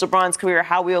finish LeBron's career,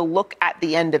 how we'll look at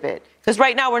the end of it. Because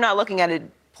right now we're not looking at it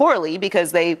poorly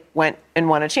because they went and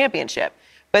won a championship.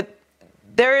 But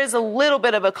there is a little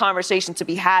bit of a conversation to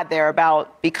be had there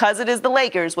about, because it is the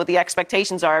Lakers, what the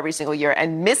expectations are every single year,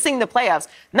 and missing the playoffs.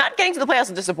 Not getting to the playoffs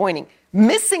is disappointing.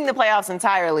 Missing the playoffs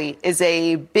entirely is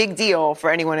a big deal for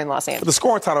anyone in Los Angeles. But the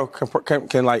scoring title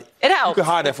can like... It helps. You can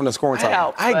hide that from the scoring title. It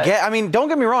helps. I mean, don't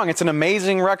get me wrong. It's an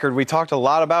amazing record. We talked a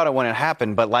lot about it when it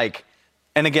happened. But, like,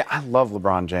 and again, I love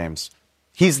LeBron James.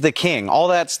 He's the king. All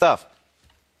that stuff.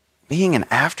 Being an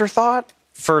afterthought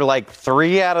for, like,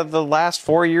 3 out of the last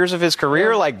 4 years of his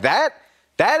career, like,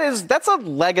 that's a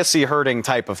legacy-hurting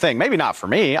type of thing. Maybe not for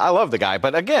me. I love the guy.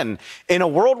 But, again, in a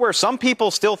world where some people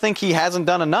still think he hasn't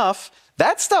done enough,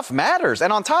 that stuff matters.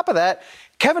 And on top of that,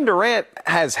 Kevin Durant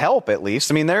has help, at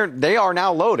least. I mean, they are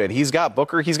now loaded. He's got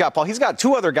Booker. He's got Paul. He's got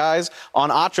 2 other guys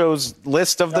on Acho's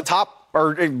list of the top,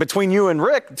 or between you and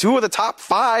Rick, 2 of the top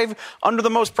 5 under the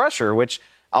most pressure, which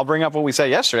I'll bring up what we said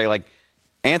yesterday. Like,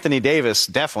 Anthony Davis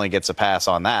definitely gets a pass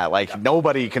on that. Like,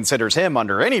 nobody considers him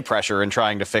under any pressure in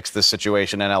trying to fix this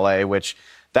situation in L.A., which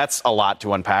that's a lot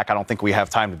to unpack. I don't think we have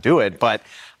time to do it. But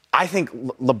I think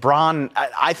LeBron,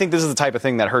 I think this is the type of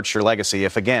thing that hurts your legacy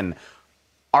if, again,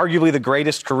 arguably the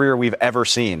greatest career we've ever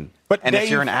seen. And Dave, if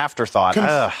you're an afterthought.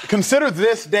 Consider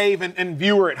this, Dave, and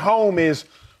viewer at home, is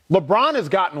LeBron has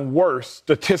gotten worse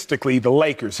statistically, the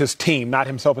Lakers, his team, not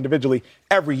himself individually,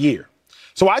 every year.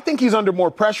 So I think he's under more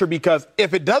pressure because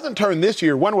if it doesn't turn this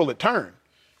year, when will it turn?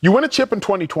 You win a chip in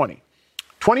 2020.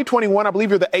 2021, I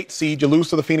believe you're the 8th seed. You lose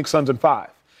to the Phoenix Suns in 5.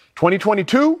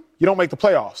 2022, you don't make the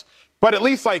playoffs. But at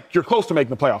least, like, you're close to making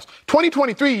the playoffs.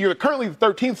 2023, you're currently the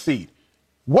 13th seed.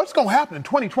 What's going to happen in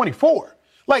 2024?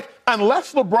 Like,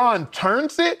 unless LeBron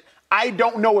turns it, I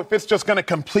don't know if it's just going to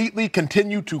completely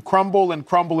continue to crumble and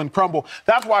crumble and crumble.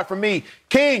 That's why, for me,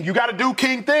 King, you got to do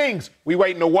King things. We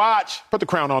waiting to watch. Put the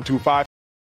crown on 2-5.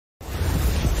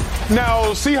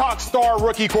 Now, Seahawks star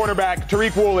rookie cornerback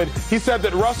Tariq Woolen, he said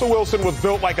that Russell Wilson was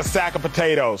built like a sack of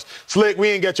potatoes. Slick, we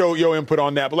didn't get your input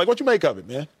on that, but, like, what you make of it,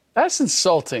 man? That's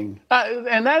insulting.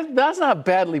 And that's not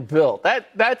badly built.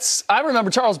 That's I remember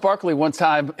Charles Barkley one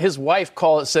time, his wife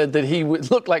said that he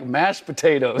would look like mashed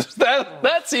potatoes.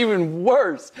 That's even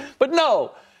worse. But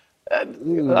no,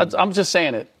 I'm just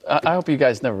saying it. I hope you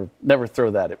guys never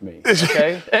throw that at me,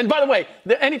 okay? And by the way,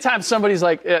 anytime somebody's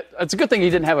like, it's a good thing he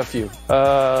didn't have a few.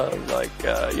 The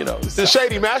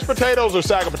shady mashed potatoes or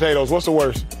sack of potatoes? What's the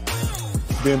worst?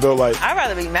 Being built like. I'd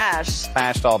rather be mashed.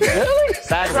 Mashed all day. Really?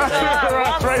 Sack.